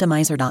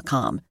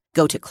cloudoptimizer.com.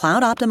 Go to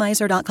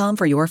cloudoptimizer.com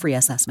for your free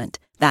assessment.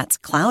 That's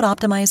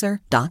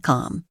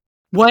cloudoptimizer.com.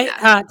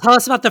 Tell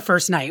us about the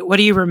first night. What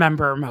do you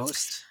remember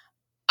most?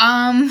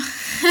 I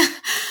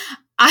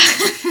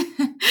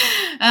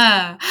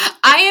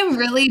am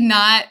really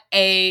not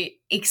a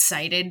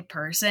excited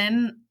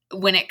person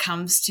when it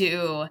comes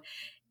to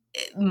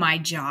my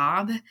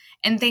job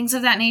and things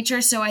of that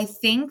nature. So I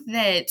think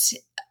that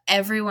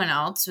everyone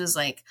else was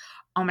like,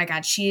 oh my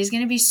God, she is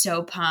going to be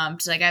so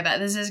pumped. Like, I bet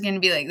this is going to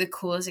be like the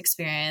coolest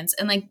experience.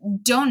 And like,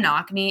 don't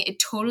knock me. It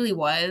totally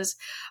was.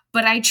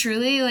 But I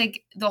truly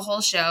like the whole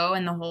show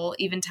and the whole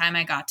even time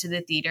I got to the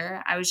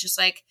theater, I was just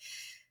like,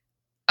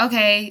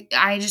 okay,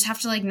 I just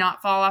have to like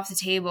not fall off the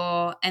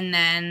table. And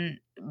then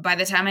by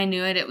the time I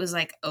knew it, it was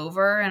like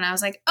over. And I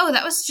was like, oh,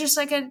 that was just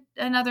like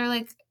another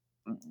like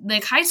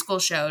high school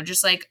show,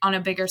 just like on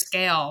a bigger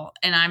scale.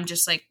 And I'm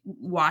just like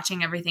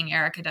watching everything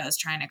Erica does,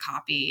 trying to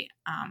copy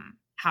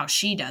how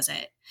she does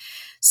it.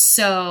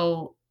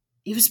 So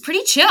it was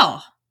pretty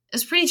chill.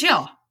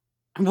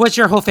 Was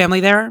your whole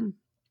family there?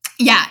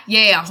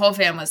 Yeah. Whole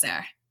fam was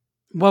there.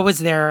 What was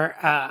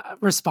their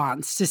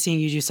response to seeing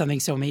you do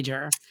something so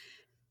major?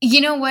 You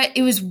know what?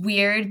 It was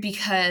weird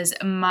because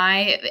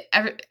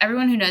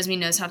everyone who knows me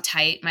knows how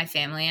tight my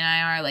family and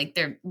I are. Like,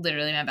 they're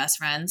literally my best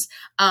friends.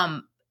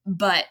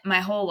 But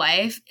my whole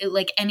life,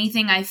 like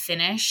anything I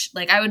finish,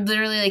 like I would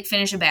literally like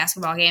finish a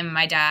basketball game and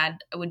my dad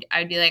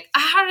I'd be like,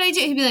 how did I do?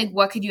 He'd be like,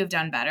 what could you have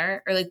done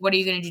better? Or like, what are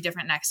you going to do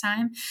different next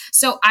time?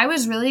 So I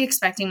was really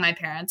expecting my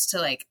parents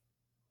to like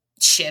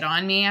shit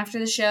on me after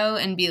the show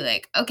and be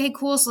like, okay,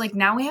 cool. So like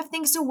now we have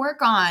things to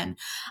work on.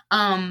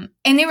 And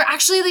they were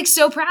actually like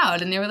so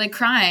proud and they were like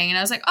crying. And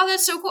I was like, oh,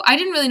 that's so cool. I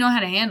didn't really know how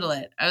to handle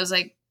it. I was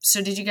like,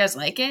 so did you guys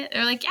like it?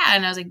 They're like, yeah.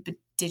 And I was like, but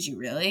did you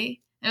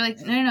really? They're like,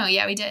 no,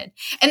 yeah, we did.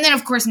 And then,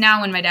 of course,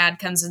 now when my dad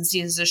comes and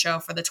sees the show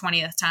for the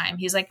 20th time,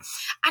 he's like,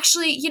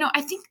 actually,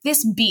 I think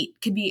this beat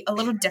could be a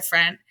little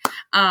different.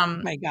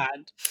 My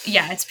God.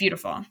 Yeah, it's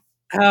beautiful.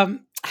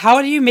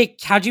 How'd you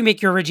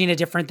make your Regina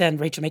different than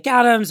Rachel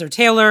McAdams or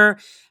Taylor?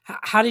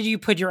 How did you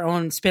put your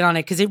own spin on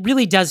it? Because it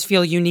really does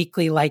feel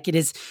uniquely like it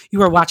is,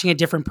 you are watching a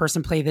different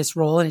person play this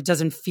role, and it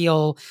doesn't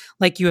feel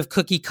like you have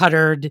cookie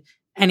cuttered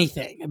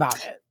anything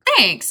about it.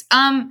 Thanks.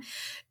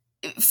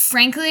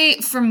 Frankly,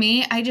 for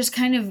me, I just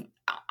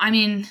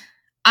I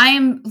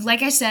am,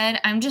 like I said,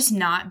 I'm just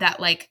not that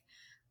like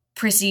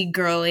prissy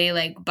girly,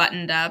 like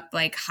buttoned up,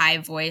 like high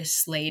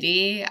voice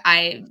lady.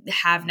 I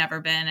have never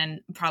been and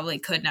probably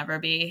could never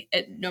be,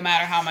 no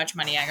matter how much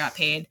money I got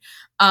paid.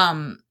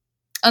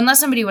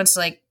 Unless somebody wants to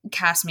like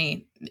cast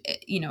me,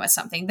 as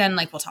something, then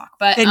like we'll talk.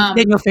 But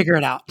then you'll figure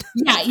it out.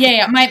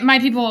 Yeah. My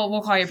people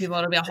will call your people.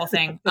 It'll be a whole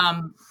thing.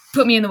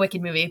 Put me in the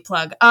Wicked movie,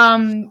 plug.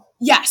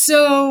 Yeah.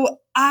 So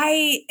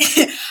I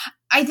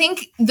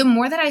think the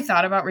more that I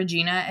thought about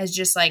Regina as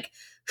just like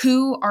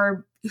who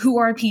are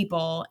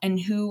people and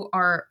who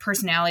are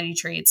personality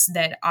traits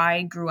that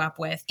I grew up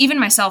with, even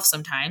myself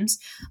sometimes,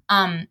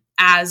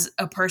 as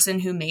a person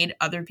who made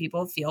other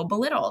people feel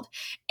belittled.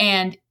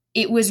 And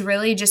it was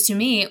really just, to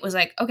me, it was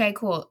like, okay,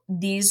 cool.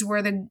 These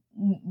were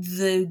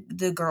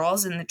the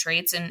girls and the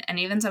traits and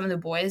even some of the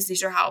boys.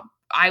 These are how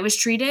I was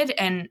treated,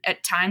 and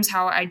at times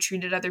how I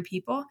treated other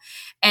people.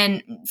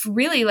 And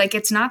really, like,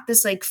 it's not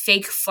this like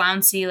fake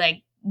flouncy,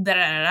 like,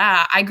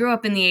 da-da-da-da. I grew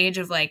up in the age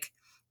of like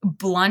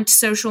blunt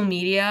social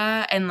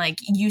media and like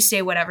you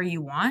say whatever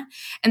you want.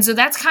 And so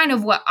that's kind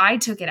of what I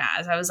took it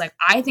as. I was like,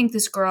 I think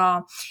this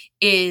girl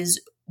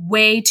is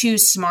way too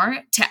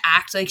smart to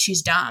act like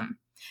she's dumb.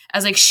 I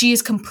was like, she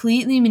is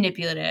completely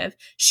manipulative.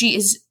 She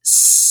is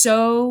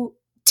so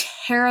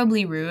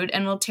terribly rude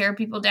and will tear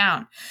people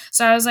down.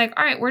 So I was like,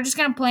 all right, we're just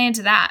going to play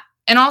into that.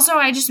 And also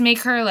I just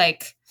make her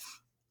like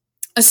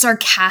a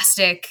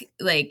sarcastic,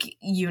 like,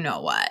 you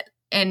know what?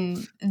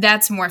 And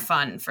that's more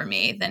fun for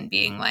me than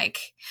being like,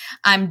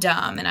 I'm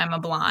dumb and I'm a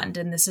blonde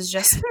and this is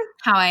just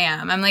how I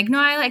am. I'm like, no,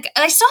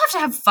 I still have to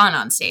have fun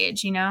on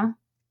stage,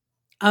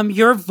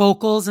 Your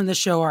vocals in the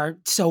show are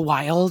so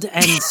wild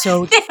and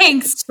so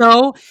Thanks.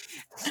 So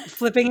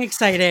flipping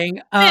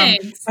exciting.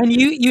 And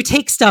you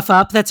take stuff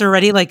up that's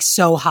already like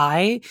so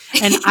high.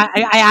 And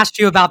I asked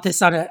you about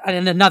this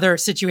in another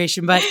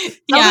situation, but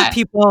tell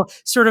people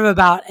sort of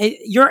about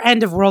your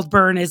end of World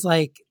Burn is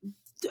like,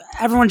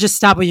 everyone just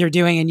stop what you're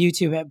doing and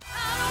YouTube it.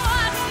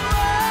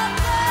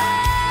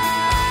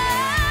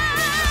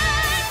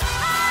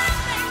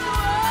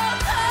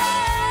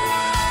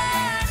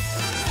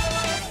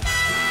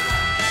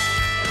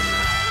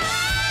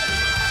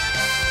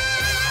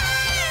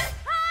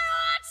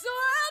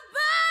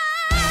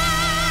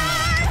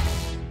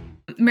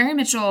 Mary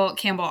Mitchell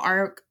Campbell,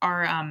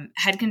 our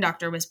head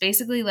conductor, was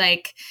basically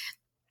like,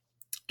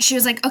 she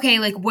was like, okay,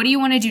 like, what do you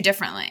want to do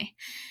differently?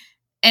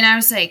 And I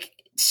was like,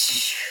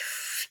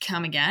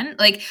 come again?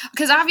 Like,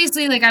 because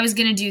obviously, like, I was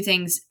going to do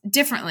things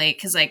differently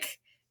because, like,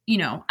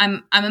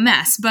 I'm a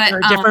mess, but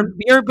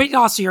but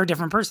also you're a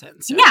different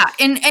person. So. Yeah.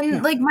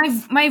 And like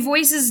my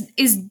voice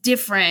is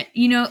different,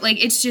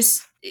 like it's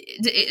just,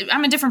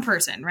 I'm a different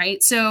person.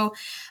 Right. So,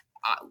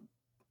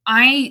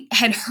 I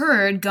had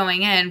heard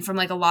going in from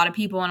like a lot of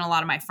people and a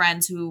lot of my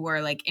friends who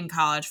were like in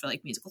college for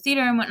like musical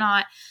theater and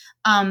whatnot.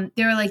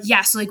 They were like,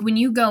 yeah, so like when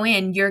you go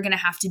in, you're going to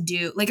have to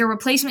do like a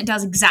replacement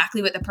does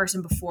exactly what the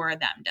person before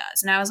them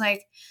does. And I was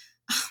like,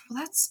 oh, well,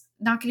 that's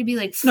not going to be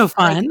like no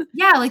fun. Like,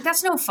 yeah, like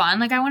that's no fun.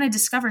 Like I want to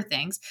discover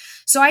things.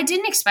 So I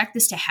didn't expect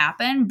this to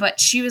happen, but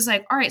she was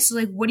like, all right, so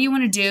like, what do you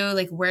want to do?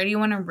 Like, where do you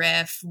want to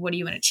riff? What do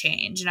you want to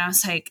change? And I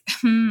was like,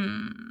 okay.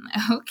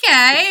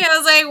 I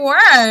was like,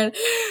 word.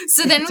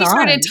 So then we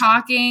started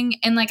talking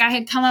and like I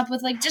had come up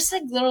with like just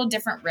like little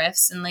different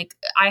riffs and like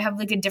I have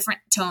like a different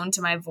tone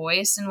to my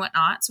voice and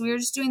whatnot. So we were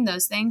just doing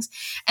those things.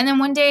 And then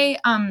one day,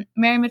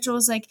 Mary Mitchell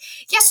was like,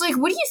 yeah, so like,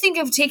 what do you think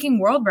of taking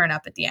World Burn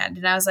up at the end?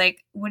 And I was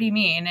like, what do you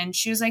mean? And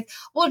she was like,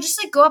 well,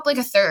 just like go up like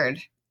a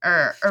third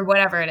or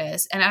whatever it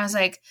is. And I was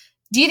like,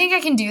 do you think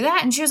I can do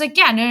that? And she was like,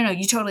 yeah, no,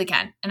 you totally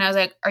can. And I was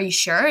like, are you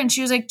sure? And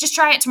she was like, just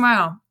try it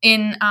tomorrow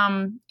in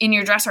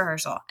your dress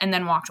rehearsal, and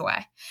then walked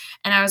away.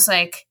 And I was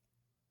like,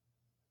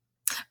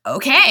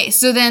 okay.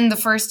 So then the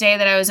first day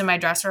that I was in my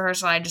dress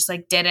rehearsal, I just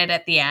like did it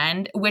at the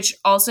end, which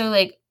also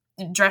like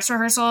dress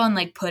rehearsal and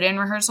like put in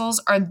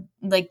rehearsals are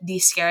like the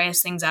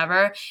scariest things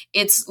ever.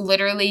 It's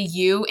literally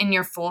you in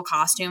your full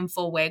costume,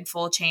 full wig,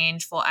 full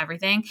change, full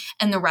everything.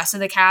 And the rest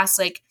of the cast,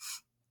 like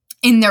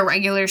in their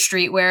regular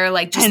streetwear,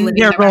 like just living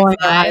they're rolling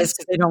eyes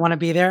because they don't want to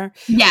be there.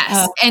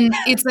 Yes. And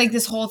it's like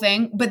this whole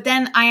thing. But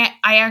then I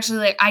actually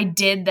like, I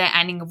did the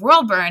ending of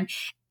World Burn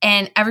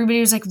and everybody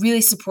was like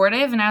really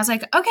supportive. And I was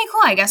like, okay,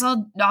 cool. I guess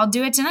I'll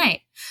do it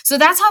tonight. So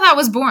that's how that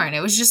was born.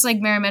 It was just like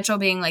Mary Mitchell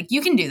being like,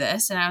 you can do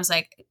this. And I was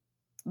like,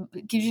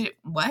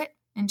 what?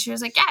 And she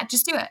was like, yeah,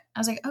 just do it. I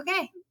was like,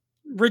 okay.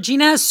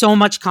 Regina has so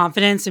much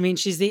confidence. I mean,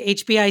 she's the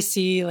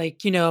HBIC,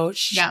 like, you know,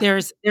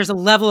 there's a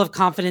level of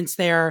confidence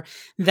there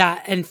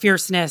and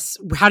fierceness.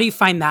 How do you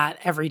find that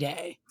every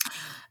day?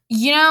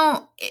 You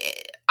know,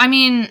 I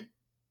mean,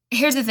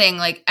 here's the thing,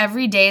 like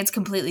every day it's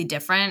completely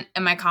different,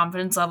 and my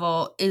confidence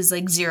level is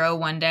like 0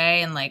 one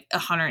day and like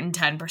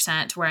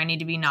 110% to where I need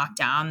to be knocked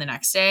down the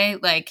next day.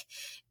 Like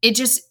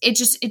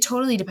it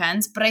totally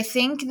depends. But I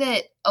think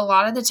that a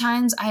lot of the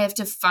times I have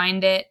to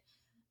find it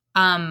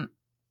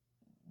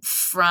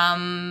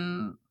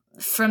from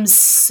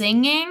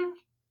singing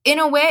in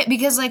a way,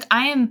 because like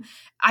I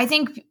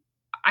think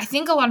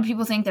a lot of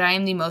people think that I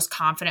am the most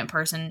confident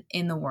person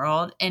in the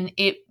world, and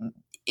it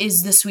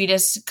is the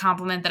sweetest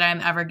compliment that I'm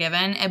ever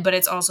given. But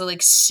it's also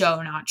like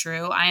so not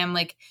true. I am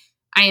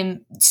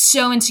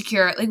so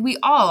insecure. Like we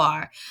all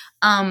are.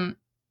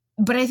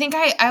 But I think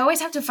I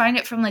always have to find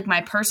it from like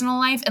my personal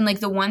life. And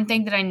like the one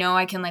thing that I know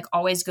I can like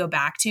always go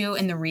back to,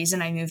 and the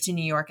reason I moved to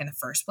New York in the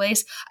first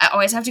place, I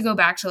always have to go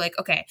back to like,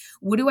 okay,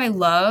 what do I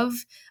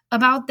love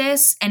about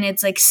this? And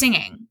it's like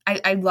singing.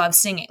 I love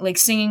singing. Like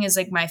singing is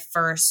like my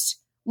first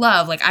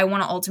love. Like I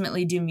want to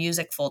ultimately do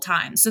music full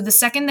time. So the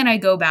second that I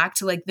go back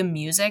to like the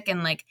music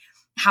and like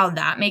how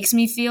that makes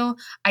me feel,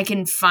 I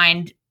can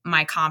find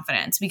my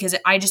confidence, because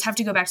I just have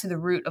to go back to the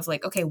root of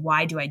like, okay,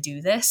 why do I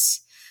do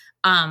this?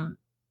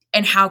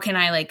 And how can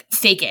I like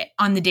fake it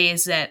on the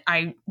days that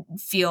I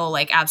feel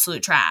like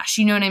absolute trash?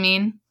 You know what I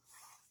mean?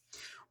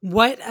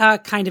 What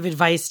kind of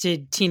advice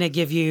did Tina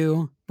give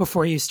you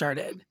before you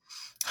started?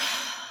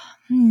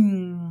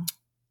 Mama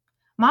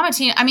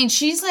Tina. I mean,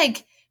 she is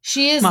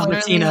Mama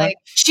literally Tina. Like,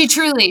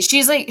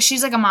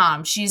 she's like a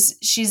mom. She's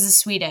the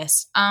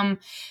sweetest.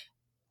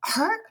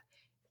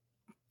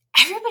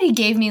 Everybody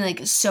gave me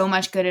like so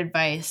much good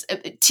advice.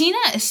 Tina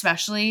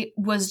especially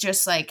was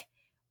just like,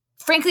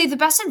 frankly, the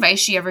best advice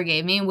she ever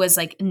gave me was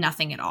like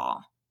nothing at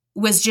all.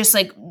 Was just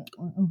like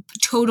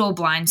total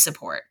blind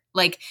support.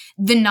 Like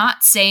the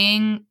not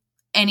saying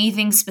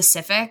anything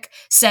specific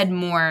said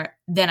more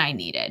than I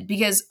needed,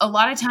 because a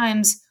lot of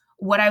times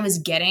what I was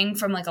getting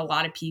from like a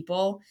lot of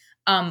people,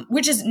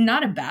 which is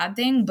not a bad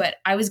thing, but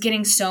I was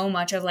getting so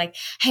much of like,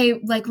 hey,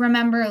 like,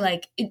 remember,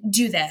 like,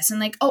 do this. And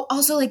like, oh,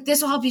 also like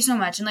this will help you so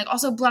much. And like,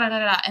 also blah, blah, blah,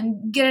 blah,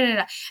 and get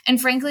it.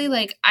 And frankly,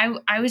 like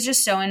I was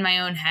just so in my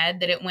own head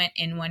that it went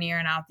in one ear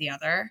and out the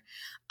other.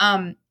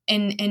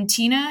 And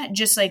Tina,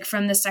 just like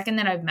from the second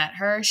that I've met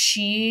her,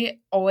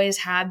 she always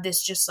had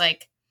this just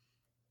like,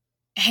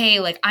 hey,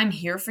 like, I'm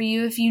here for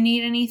you if you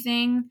need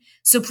anything.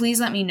 So please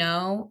let me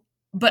know.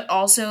 But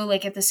also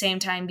like at the same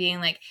time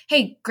being like,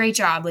 hey, great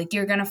job. Like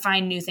you're going to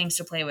find new things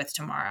to play with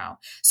tomorrow.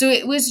 So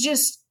it was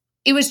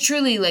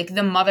truly like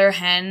the mother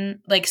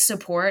hen, like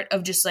support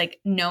of just like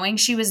knowing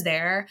she was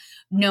there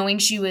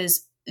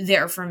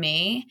for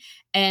me.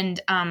 And,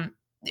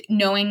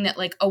 knowing that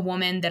like a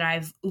woman that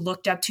I've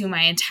looked up to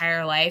my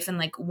entire life and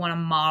like want to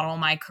model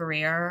my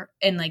career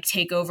and like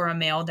take over a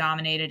male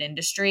dominated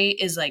industry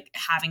is like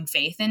having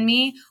faith in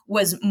me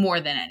was more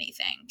than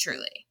anything,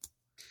 truly.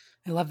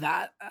 I love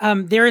that.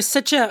 There is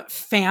such a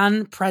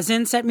fan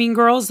presence at Mean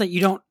Girls that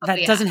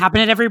doesn't happen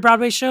at every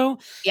Broadway show.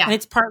 Yeah. And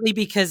it's partly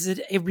because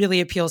it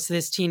really appeals to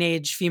this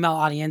teenage female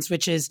audience,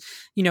 which is,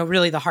 you know,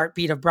 really the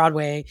heartbeat of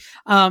Broadway.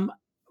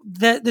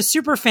 The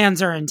super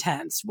fans are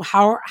intense.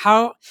 How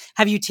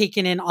have you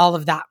taken in all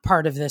of that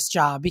part of this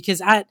job? Because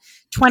at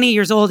 20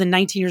 years old and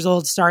 19 years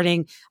old,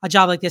 starting a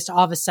job like this, to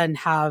all of a sudden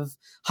have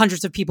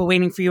hundreds of people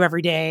waiting for you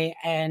every day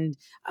and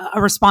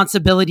a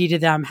responsibility to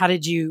them. How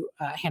did you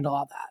handle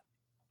all that?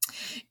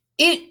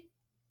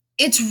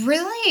 It's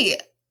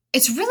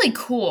really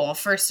cool,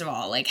 first of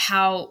all, like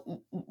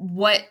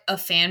what a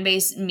fan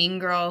base Mean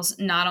Girls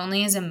not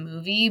only as a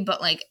movie but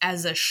like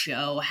as a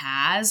show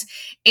has.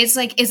 It's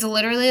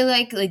literally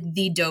like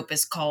the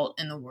dopest cult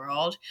in the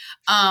world,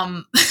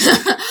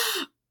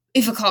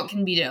 if a cult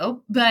can be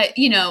dope. But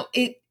you know,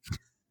 it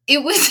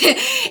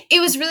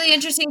was really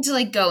interesting to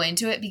like go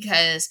into it,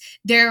 because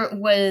there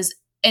was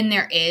and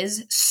there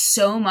is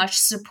so much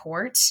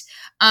support.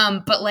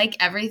 But like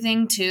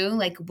everything too,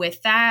 like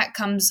with that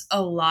comes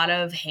a lot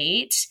of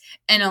hate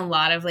and a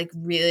lot of like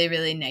really,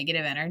 really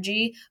negative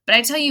energy. But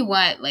I tell you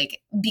what,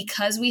 like,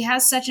 because we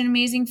have such an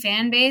amazing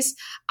fan base,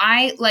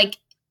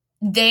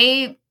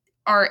 they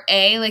are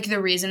like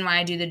the reason why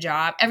I do the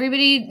job.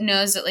 Everybody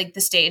knows that like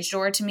the stage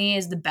door to me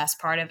is the best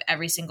part of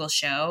every single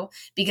show,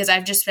 because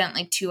I've just spent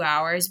like 2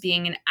 hours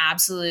being an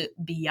absolute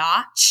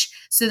biatch.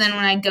 So then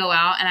when I go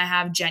out and I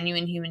have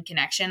genuine human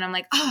connection, I'm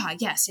like, oh,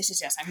 yes.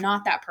 I'm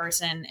not that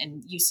person.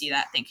 And you see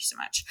that. Thank you so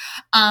much.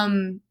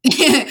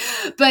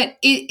 But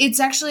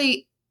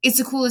it's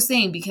the coolest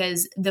thing,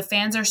 because the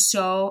fans are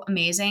so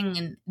amazing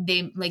and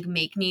they like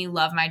make me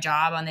love my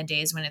job on the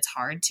days when it's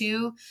hard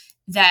to,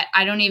 that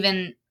I don't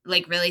even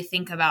like really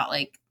think about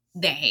like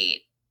the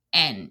hate.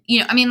 And,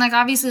 you know, I mean, like,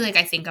 obviously, like,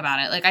 I think about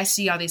it. Like, I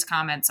see all these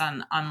comments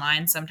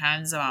online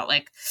sometimes about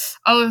like,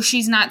 oh,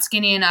 she's not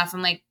skinny enough.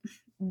 I'm like,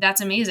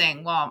 that's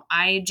amazing. Well,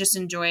 I just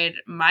enjoyed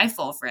my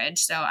full fridge,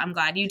 so I'm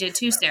glad you did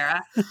too,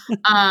 Sarah.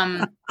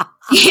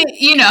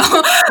 You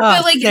know,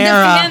 but like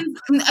Sarah.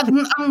 the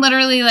fans, I'm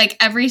literally like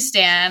every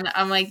stan,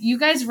 I'm like, you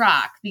guys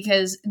rock,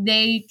 because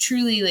they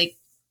truly like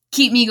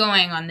keep me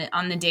going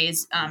on the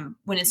days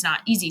when it's not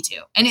easy to,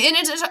 and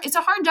it's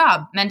a hard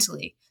job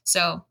mentally.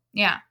 So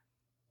yeah.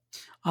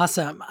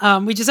 Awesome.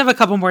 We just have a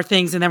couple more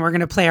things and then we're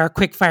going to play our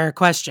quick fire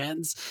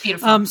questions.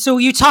 Beautiful. So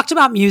you talked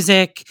about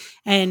music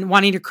and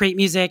wanting to create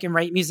music and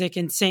write music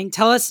and sing.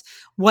 Tell us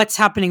what's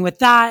happening with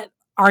that.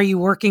 Are you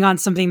working on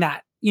something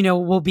that, you know,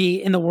 will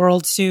be in the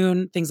world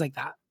soon? Things like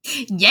that.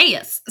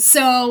 Yes.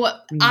 So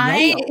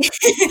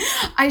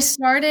I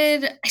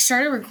started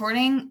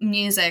recording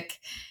music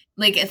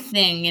like a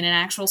thing in an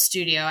actual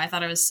studio. I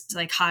thought it was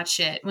like hot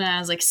shit when I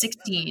was like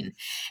 16.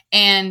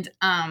 And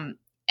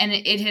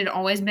it had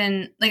always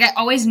been like, I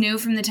always knew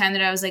from the time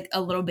that I was like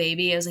a little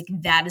baby, I was like,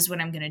 that is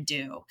what I'm going to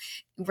do.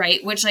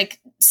 Right. Which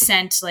like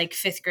sent like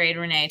 5th grade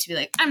Renee to be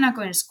like, I'm not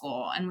going to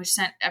school. And which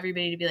sent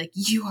everybody to be like,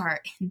 you are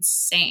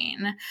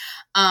insane.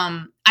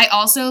 I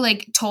also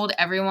like told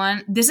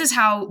everyone, this is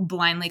how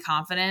blindly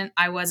confident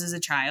I was as a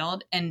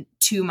child, and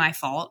to my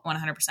fault,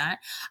 100%.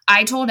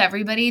 I told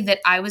everybody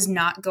that I was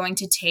not going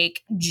to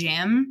take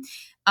gym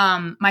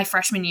my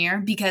freshman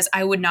year because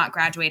I would not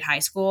graduate high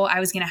school. I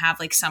was going to have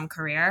like some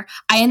career.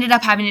 I ended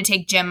up having to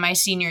take gym my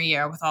senior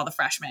year with all the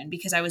freshmen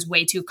because I was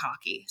way too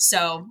cocky.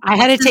 So I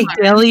had to take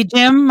daily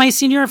gym my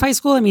senior year of high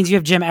school. It means you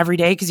have gym every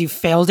day because you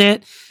failed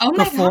it. Oh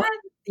my God.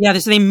 Yeah.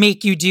 So they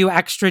make you do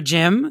extra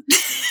gym.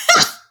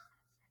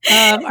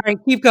 All right,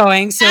 keep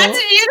going. So that's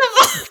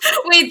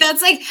beautiful. Wait,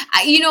 that's like,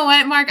 you know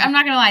what, Mark? I'm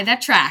not going to lie.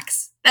 That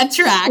tracks. That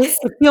tracks.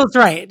 It feels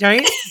right?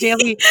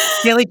 Daily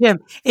gym.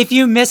 If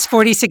you miss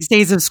 46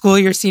 days of school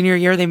your senior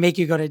year, they make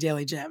you go to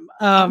daily gym.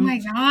 Oh my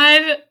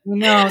God.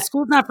 No,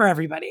 school's not for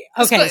everybody.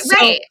 Okay.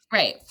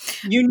 Right.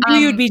 You knew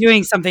you'd be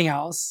doing something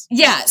else.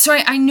 Yeah. So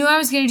I knew I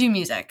was going to do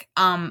music.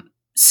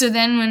 So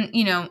then when,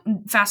 you know,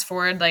 fast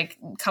forward like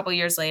a couple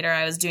years later,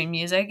 I was doing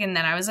music, and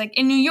then I was like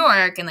in New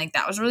York, and like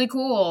that was really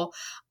cool.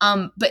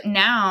 But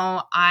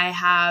now I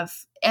have,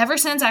 ever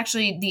since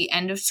actually the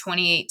end of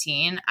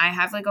 2018, I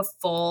have like a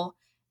full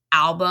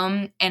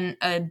album and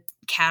a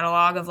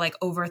catalog of like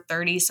over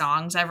 30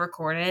 songs I've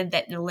recorded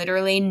that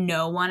literally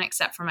no one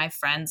except for my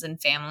friends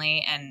and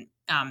family and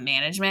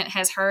management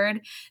has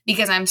heard,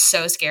 because I'm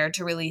so scared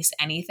to release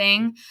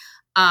anything,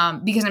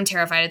 because I'm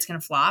terrified it's going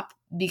to flop,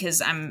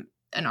 because I'm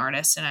an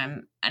artist and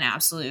I'm an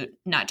absolute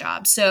nut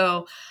job.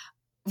 So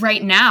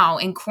right now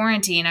in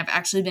quarantine, I've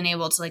actually been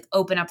able to like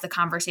open up the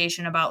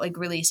conversation about like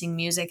releasing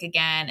music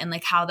again and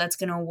like how that's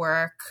going to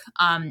work,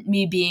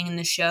 me being in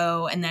the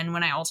show. And then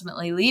when I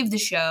ultimately leave the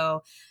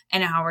show,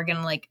 and how we're going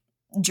to like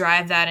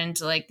drive that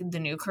into like the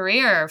new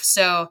career.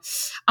 So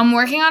I'm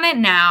working on it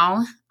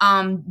now.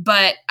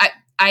 But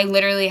I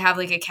literally have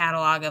like a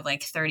catalog of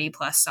like 30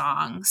 plus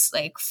songs,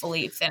 like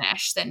fully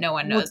finished, that no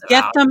one knows about.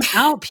 Get them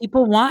out.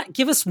 People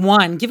give us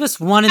one in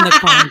the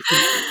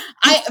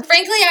quarantine.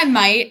 Frankly, I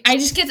might. I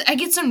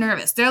get so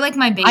nervous. They're like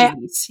my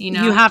babies, you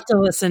know? You have to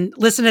listen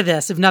to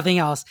this, if nothing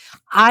else.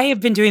 I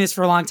have been doing this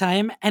for a long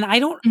time, and I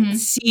don't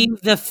see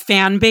the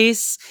fan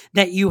base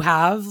that you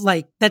have.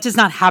 Like, that does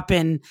not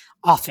happen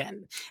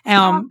often.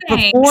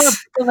 Before,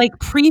 like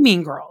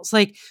pre-Mean Girls,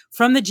 like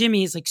from the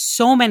Jimmys, like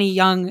so many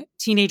young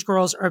teenage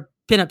girls are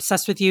been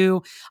obsessed with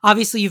you.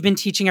 Obviously, you've been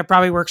teaching at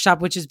Broadway Workshop,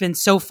 which has been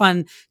so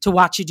fun to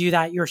watch you do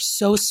that. You're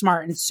so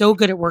smart and so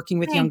good at working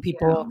with young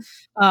people.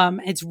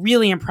 It's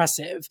really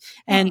impressive.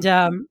 And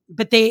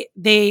but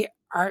they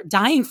are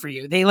dying for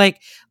you. They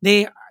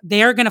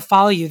are going to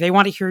follow you. They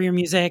want to hear your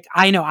music.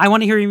 I know. I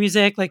want to hear your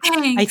music. Like,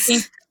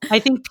 thanks. I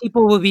think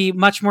people will be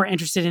much more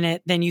interested in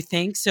it than you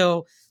think.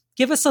 So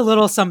give us a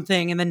little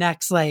something in the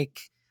next like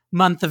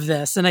month of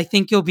this, and I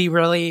think you'll be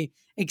really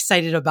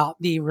excited about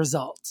the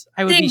result.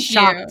 I would be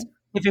shocked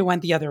if it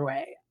went the other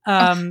way.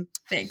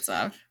 Thanks,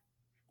 love.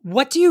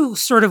 What do you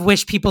sort of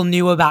wish people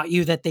knew about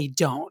you that they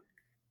don't?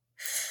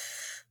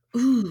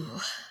 Ooh,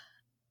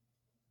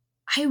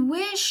 I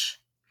wish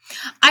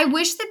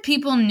that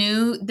people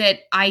knew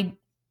that I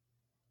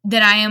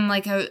am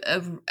like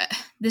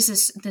this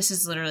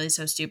is literally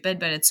so stupid,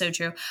 but it's so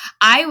true.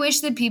 I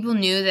wish that people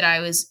knew that I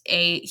was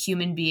a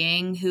human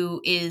being who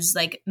is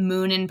like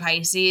moon in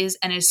Pisces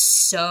and is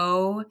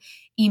so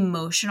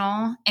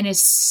emotional and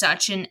is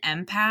such an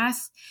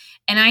empath.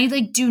 And I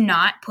like do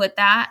not put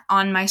that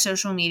on my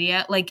social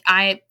media. Like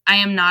I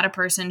am not a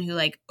person who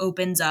like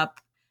opens up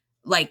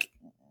like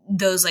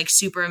those like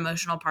super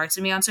emotional parts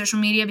of me on social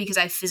media, because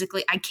I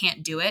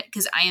can't do it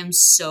because I am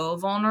so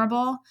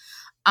vulnerable.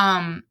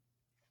 And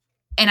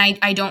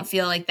I don't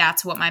feel like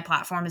that's what my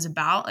platform is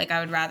about. Like I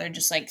would rather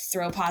just like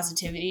throw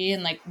positivity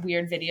and like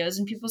weird videos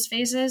in people's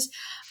faces.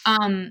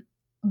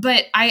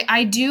 But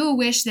I do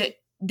wish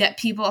that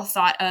people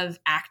thought of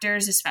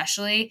actors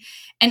especially,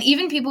 and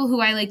even people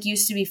who I like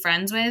used to be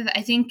friends with.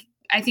 I think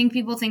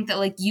people think that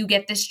like you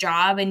get this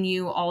job and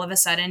you all of a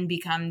sudden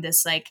become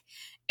this like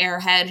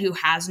airhead who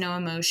has no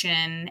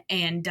emotion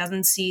and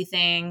doesn't see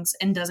things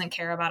and doesn't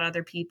care about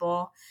other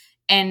people.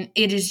 And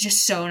it is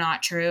just so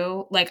not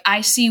true. Like,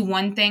 I see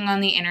one thing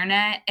on the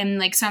internet and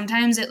like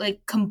sometimes it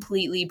like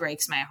completely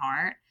breaks my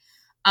heart.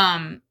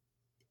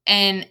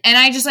 And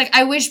I just like,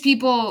 I wish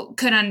people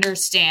could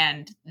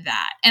understand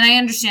that. And I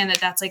understand that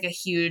that's like a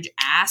huge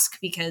ask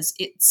because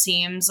it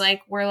seems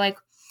like we're like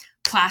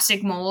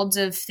plastic molds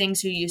of things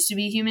who used to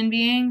be human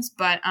beings.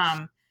 But,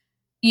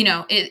 you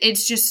know,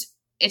 it's just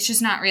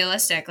not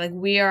realistic. Like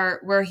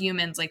we're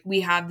humans. Like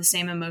we have the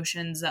same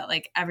emotions that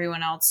like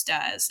everyone else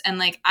does. And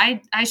like,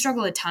 I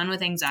struggle a ton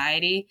with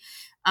anxiety.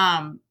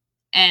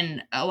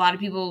 And a lot of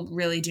people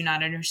really do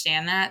not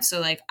understand that. So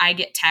like I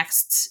get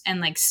texts and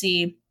like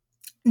see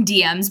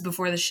DMs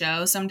before the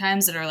show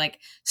sometimes that are like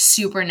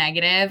super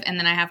negative, and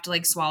then I have to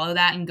like swallow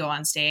that and go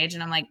on stage,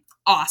 and I'm like,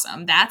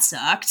 awesome, that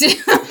sucked. So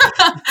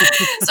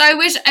I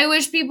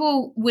wish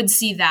people would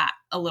see that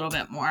a little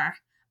bit more.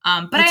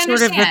 But it's I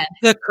understand sort of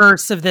the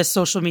curse of this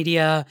social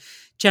media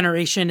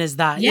generation is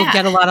that you'll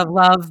get a lot of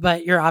love,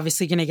 but you're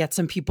obviously going to get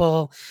some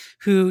people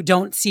who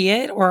don't see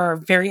it or are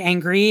very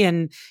angry.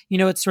 And, you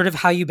know, it's sort of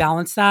how you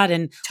balance that.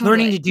 And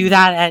learning to do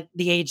that at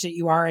the age that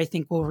you are, I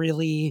think will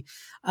really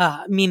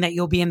mean that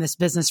you'll be in this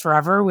business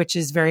forever, which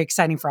is very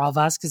exciting for all of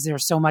us because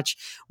there's so much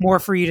more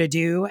for you to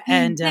do.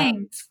 And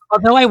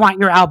although I want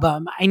your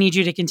album, I need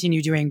you to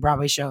continue doing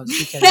Broadway shows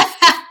because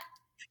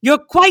you're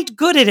quite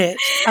good at it.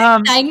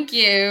 Thank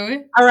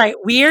you. All right.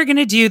 We are going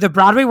to do the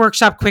Broadway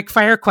Workshop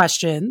quickfire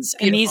questions.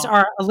 Beautiful. And these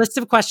are a list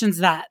of questions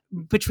that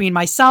between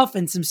myself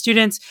and some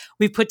students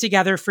we've put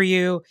together for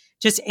you.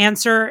 Just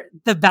answer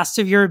the best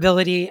of your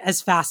ability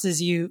as fast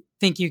as you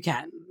think you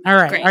can. All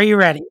right. Great. Are you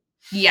ready?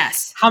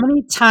 Yes. How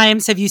many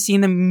times have you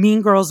seen the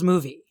Mean Girls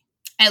movie?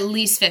 At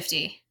least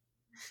 50.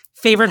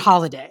 Favorite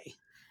holiday?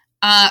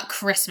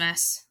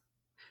 Christmas.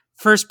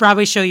 First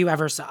Broadway show you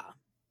ever saw?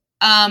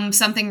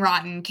 Something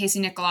Rotten, Casey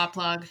Nicola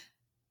plug.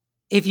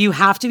 If you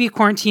have to be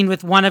quarantined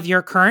with one of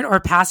your current or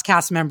past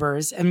cast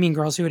members and Mean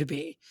Girls, who would it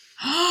be?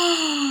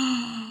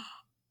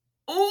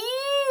 Ooh,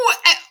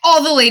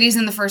 all the ladies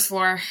in the first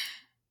floor.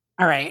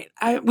 All right.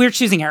 We're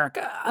choosing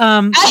Erica.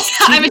 I'm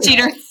a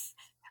cheater.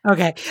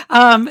 Okay.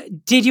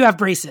 Did you have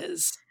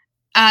braces?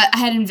 I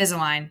had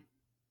Invisalign.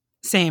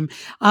 Same.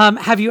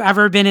 Have you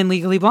ever been in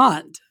Legally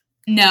Blonde?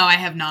 No, I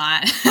have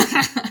not.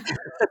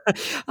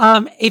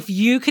 If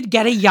you could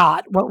get a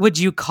yacht, what would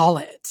you call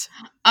it?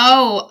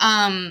 Oh,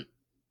 I'm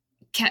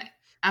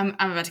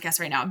about to guess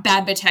right now.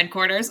 Bad Bitch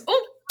Headquarters.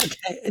 Oh,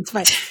 okay, it's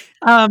fine.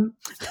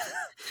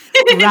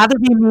 Rather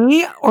be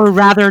me or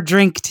rather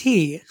drink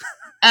tea?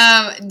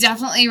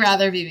 Definitely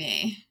rather be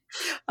me.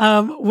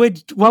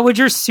 What would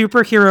your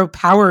superhero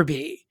power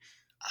be?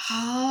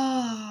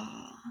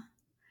 Oh,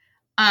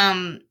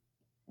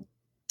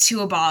 to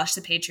abolish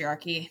the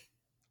patriarchy.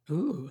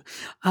 Ooh.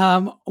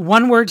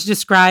 One word to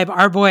describe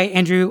our boy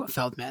Andrew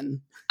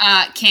Feldman.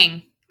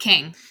 King.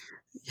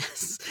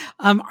 Yes.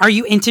 Are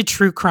you into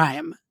true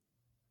crime?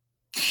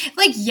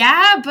 Like,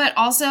 yeah, but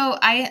also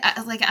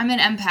I'm an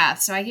empath,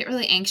 so I get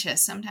really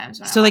anxious sometimes.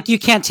 So like you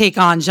can't take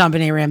on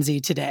JonBenet Ramsey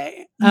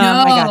today. No,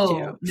 I got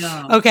you.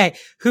 No. Okay.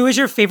 Who is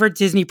your favorite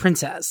Disney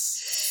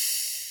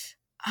princess?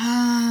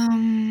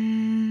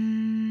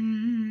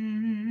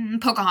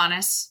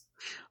 Pocahontas.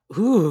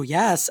 Ooh,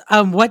 yes.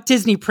 What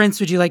Disney prince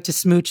would you like to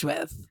smooch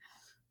with?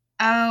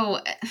 Oh,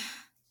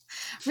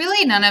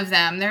 really none of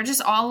them. They're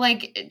just all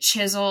like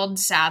chiseled,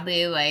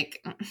 sadly,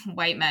 like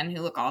white men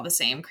who look all the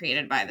same,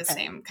 created by the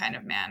same kind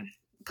of man.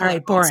 All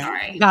right, boring.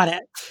 Sorry. Got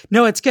it.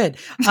 No, it's good.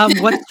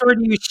 What store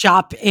do you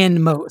shop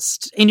in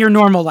most in your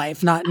normal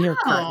life, not in your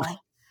current life?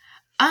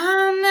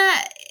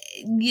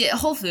 Yeah,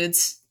 Whole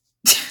Foods.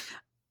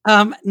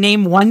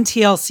 Name one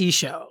TLC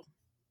show.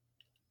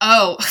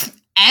 Oh,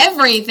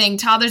 everything.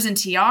 Toddlers and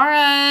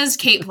Tiaras,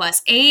 Kate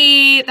Plus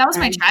 8. That was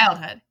my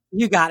childhood.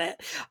 You got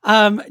it.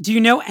 Do you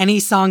know any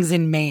songs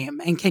in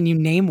MAME, and can you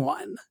name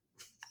one?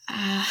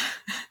 I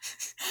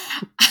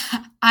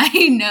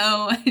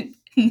know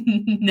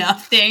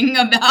nothing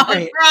about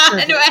Broadway.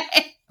 Perfect.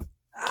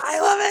 I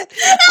love it.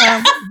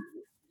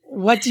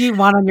 What do you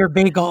want on your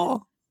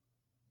bagel?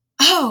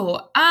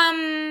 Oh,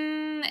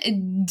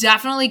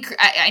 definitely.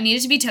 I need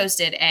it to be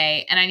toasted,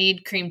 and I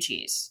need cream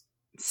cheese.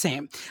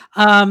 Same.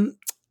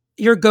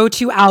 Your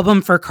go-to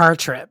album for car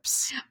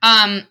trips?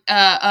 Blonde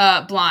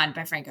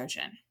by Frank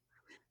Ocean.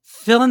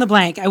 Fill in the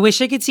blank. I wish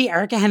I could see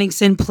Erica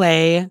Henningsen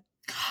play.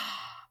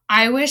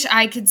 I wish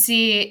I could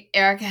see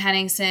Erica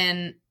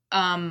Henningsen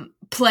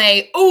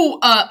play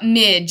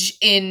Midge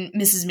in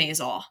Mrs.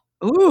 Maisel.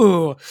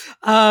 Ooh.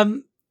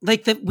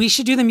 We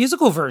should do the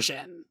musical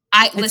version.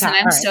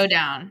 I'm so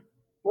down.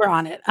 We're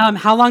on it.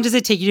 How long does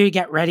it take you to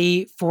get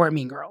ready for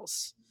Mean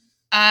Girls?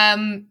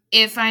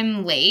 If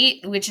I'm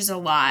late, which is a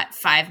lot,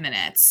 5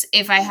 minutes.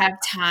 If I have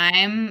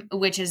time,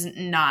 which is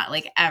not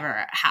like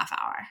ever, half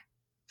hour.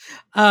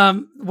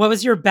 What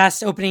was your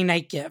best opening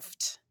night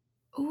gift?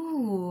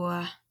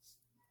 Ooh.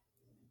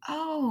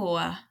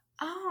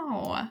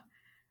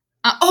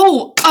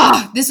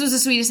 This was the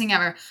sweetest thing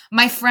ever.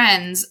 My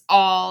friends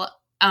all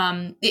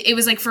it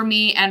was like for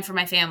me and for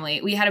my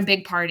family. We had a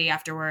big party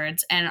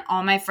afterwards, and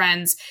all my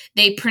friends,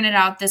 they printed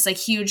out this like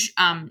huge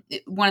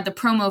one of the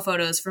promo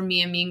photos for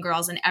me and Mean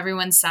Girls, and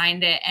everyone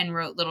signed it and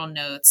wrote little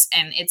notes,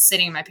 and it's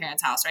sitting in my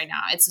parents' house right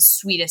now. It's the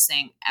sweetest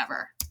thing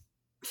ever.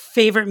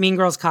 Favorite Mean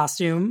Girls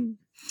costume?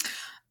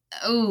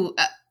 Oh,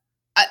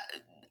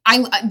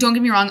 I don't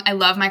get me wrong. I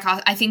love my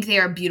costume. I think they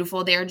are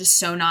beautiful. They are just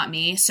so not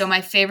me. So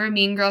my favorite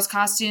Mean Girls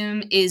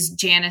costume is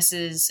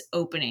Janice's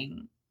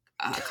opening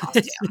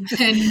costume,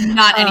 and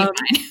not any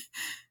mine.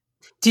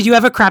 Did you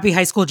have a crappy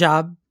high school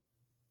job?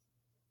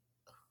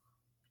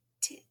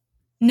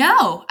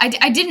 No, I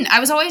didn't. I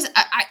was always,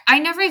 I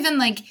never even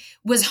like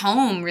was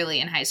home really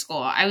in high school.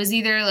 I was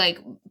either like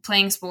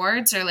playing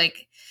sports or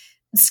like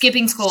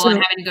skipping school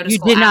and having to go to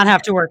school. You did not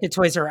have to work at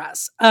Toys R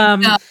Us. No,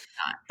 not.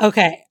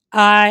 Okay.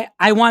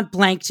 I want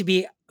blank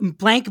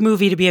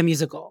movie to be a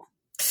musical.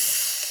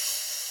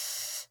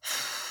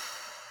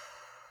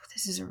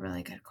 This is a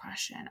really good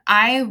question.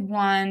 I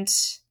want,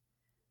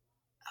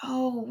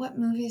 what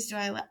movies do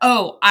I like?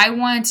 I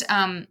want,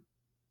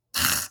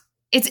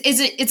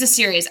 it's a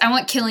series. I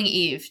want Killing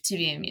Eve to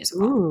be a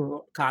musical.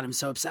 Ooh, God, I'm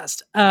so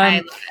obsessed. I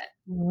love it.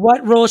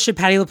 What role should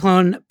Patti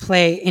LuPone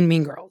play in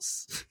Mean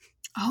Girls?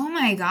 Oh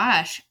my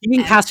gosh. You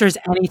can cast her as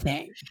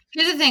anything.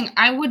 Here's the thing.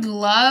 I would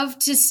love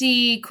to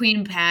see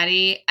Queen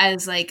Patty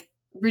as like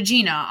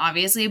Regina,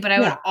 obviously, but I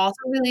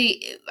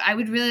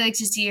would really like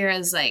to see her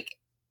as like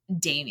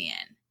Damien.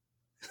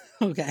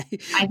 Okay.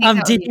 I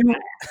think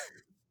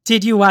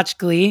did you watch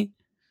Glee?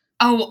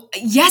 Oh,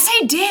 yes,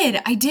 I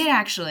did. I did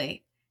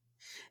actually.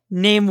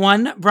 Name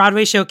one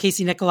Broadway show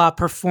Casey Nicholaw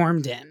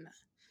performed in.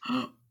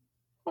 Oh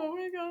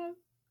my God.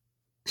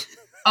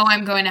 Oh,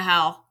 I'm going to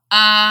hell.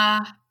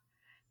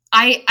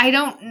 I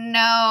don't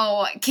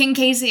know. King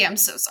Casey, I'm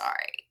so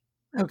sorry.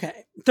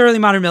 Okay. Thoroughly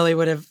Modern Millie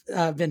would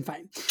have been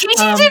fine.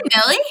 Casey did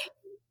Millie?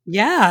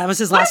 Yeah, that was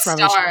his last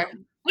Broadway show.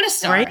 What a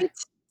star. Right?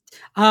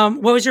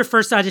 What was your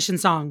first audition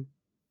song?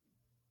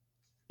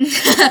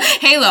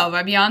 Halo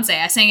by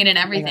Beyonce. I sang it in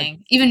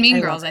everything. Even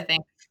Mean Girls, I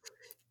think.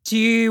 Do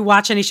you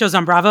watch any shows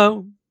on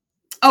Bravo?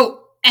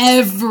 Oh,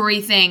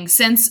 everything.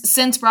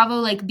 Since Bravo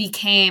like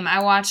became,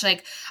 I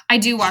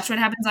do watch What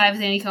Happens Live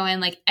with Andy Cohen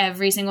like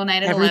every single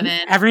night at 11.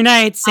 Every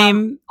night,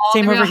 same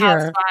over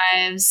here.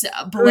 Housewives,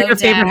 Who are your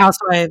favorite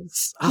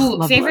housewives?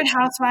 Favorite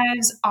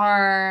housewives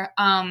are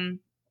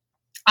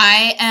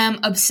I am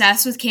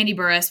obsessed with Candy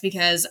Burruss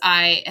because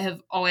I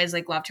have always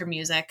like loved her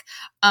music.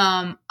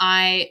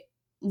 I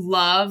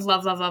love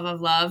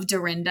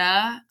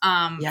Dorinda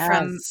from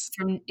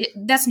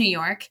that's New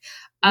York.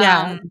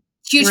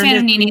 Huge fan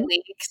of Nene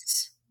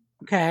Leakes.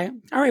 Okay.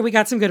 All right. We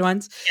got some good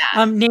ones.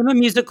 Yeah. Name a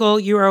musical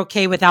you are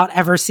okay without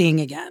ever seeing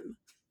again.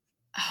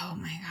 Oh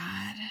my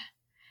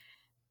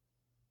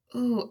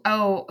God.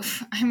 Oh,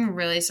 I'm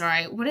really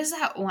sorry. What is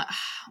that one?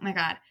 Oh my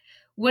God.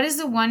 What is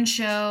the one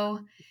show?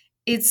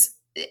 It's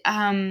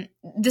a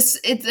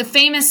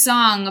famous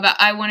song about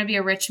I want to be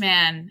a rich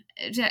man.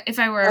 If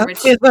I were a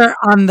rich man. Fiddler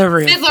on the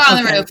Roof. Fiddler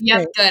on the Roof.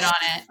 Yep, good on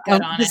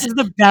it. This is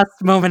the best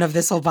moment of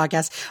this whole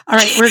podcast. All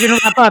right, we're going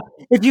to wrap up.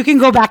 If you can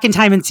go back in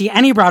time and see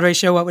any Broadway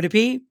show, what would it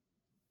be?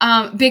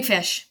 Big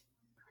Fish.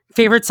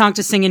 Favorite song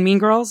to sing in Mean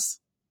Girls?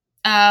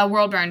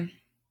 World Burn.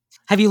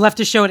 Have you left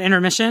a show at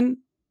intermission?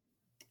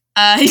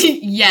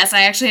 Yes,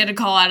 I actually had to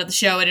call out of the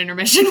show at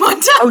intermission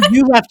one time. Oh,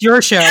 you left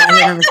your show at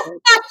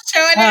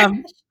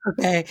intermission.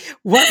 Okay.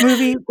 What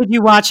movie would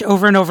you watch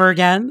over and over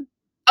again?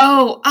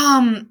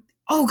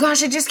 Oh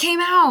gosh, it just came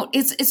out.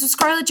 It's with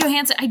Scarlett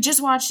Johansson. I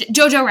just watched it.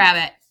 Jojo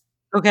Rabbit.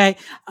 Okay.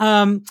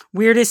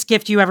 Weirdest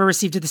gift you ever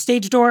received at the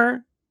stage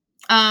door?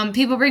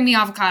 People bring me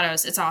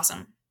avocados. It's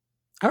awesome.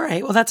 All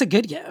right. Well, that's a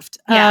good gift.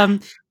 Yeah.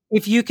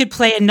 If you could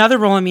play another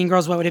role in Mean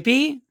Girls, what would it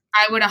be?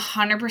 I would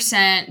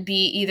 100%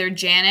 be either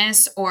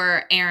Janice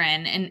or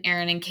Erin, and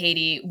Erin and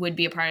Katie would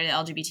be a part of the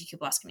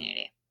LGBTQ+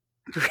 community.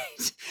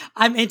 Great.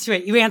 I'm into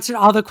it. You answered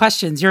all the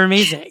questions. You're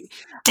amazing.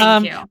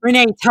 Thank you.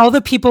 Renee, tell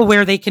the people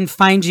where they can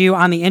find you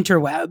on the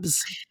interwebs.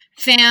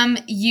 Fam,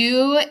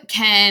 you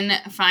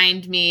can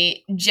find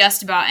me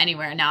just about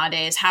anywhere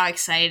nowadays. How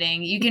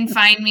exciting. You can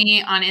find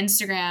me on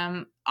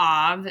Instagram,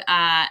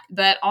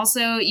 but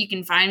also you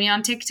can find me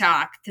on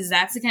TikTok because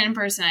that's the kind of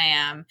person I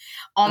am.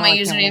 All my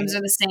usernames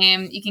are the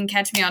same. You can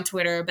catch me on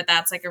Twitter, but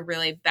that's like a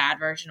really bad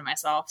version of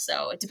myself.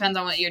 So it depends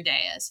on what your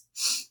day is.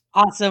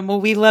 Awesome. Well,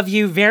 we love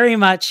you very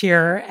much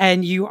here,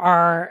 and you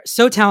are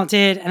so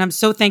talented, and I'm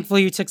so thankful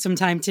you took some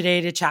time today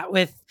to chat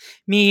with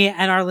me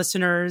and our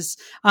listeners.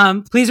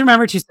 Please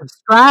remember to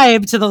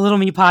subscribe to the Little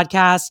Me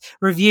podcast,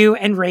 review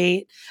and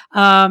rate,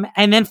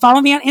 and then follow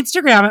me on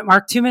Instagram at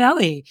Mark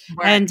Tuminelli.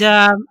 And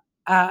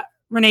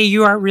Renee,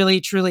 you are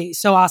really, truly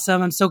so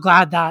awesome. I'm so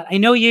glad that I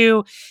know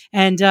you,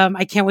 and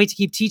I can't wait to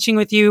keep teaching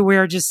with you.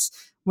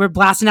 We're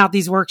blasting out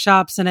these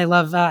workshops, and I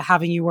love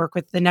having you work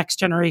with the next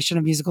generation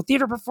of musical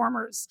theater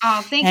performers. Oh,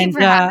 thank you for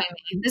having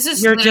me. This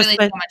is literally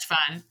so much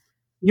fun.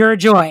 You're a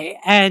joy,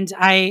 and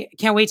I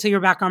can't wait till you're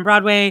back on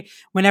Broadway,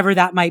 whenever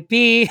that might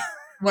be.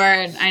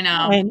 Word, I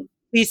know. And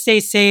please stay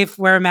safe,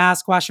 wear a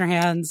mask, wash your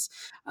hands,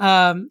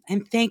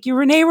 And thank you,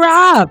 Renee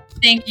Rapp.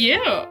 Thank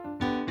you.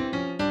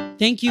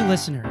 Thank you,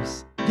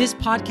 listeners. This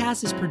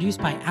podcast is produced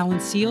by Alan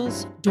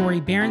Seals,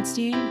 Dori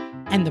Berenstein,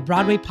 and the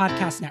Broadway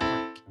Podcast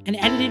Network, and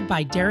edited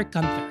by Derek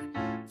Gunther.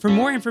 For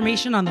more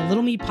information on the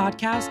Little Me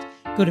podcast,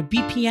 go to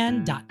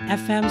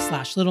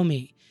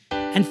bpn.fm/littleme.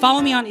 And follow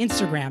me on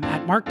Instagram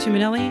at Mark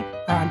Tuminelli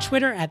or on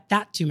Twitter at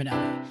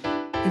ThatTuminelli.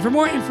 And for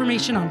more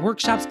information on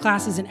workshops,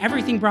 classes, and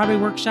everything Broadway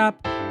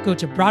Workshop, go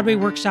to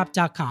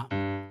BroadwayWorkshop.com.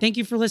 Thank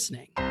you for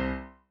listening.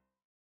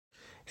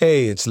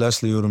 Hey, it's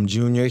Leslie Odom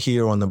Jr.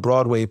 here on the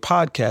Broadway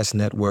Podcast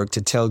Network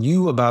to tell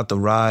you about the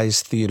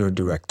Rise Theater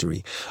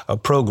Directory, a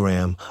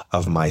program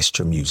of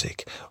Maestra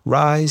Music.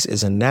 Rise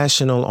is a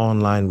national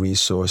online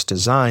resource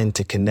designed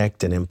to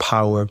connect and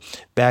empower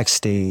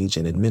backstage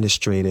and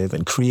administrative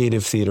and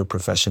creative theater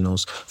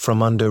professionals from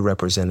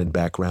underrepresented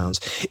backgrounds.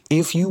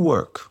 If you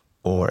work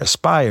or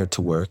aspire to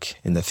work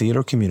in the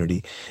theater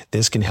community,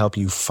 this can help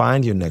you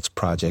find your next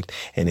project.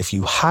 And if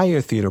you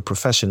hire theater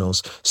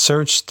professionals,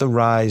 search the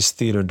Rise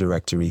Theater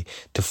Directory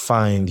to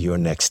find your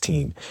next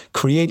team.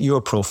 Create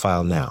your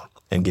profile now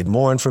and get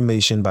more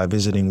information by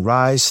visiting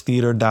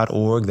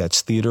risetheater.org.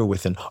 That's theater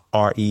with an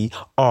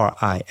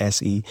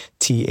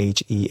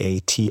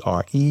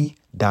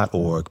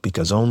RERISETHEATRE.org,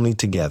 because only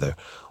together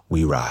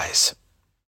we rise.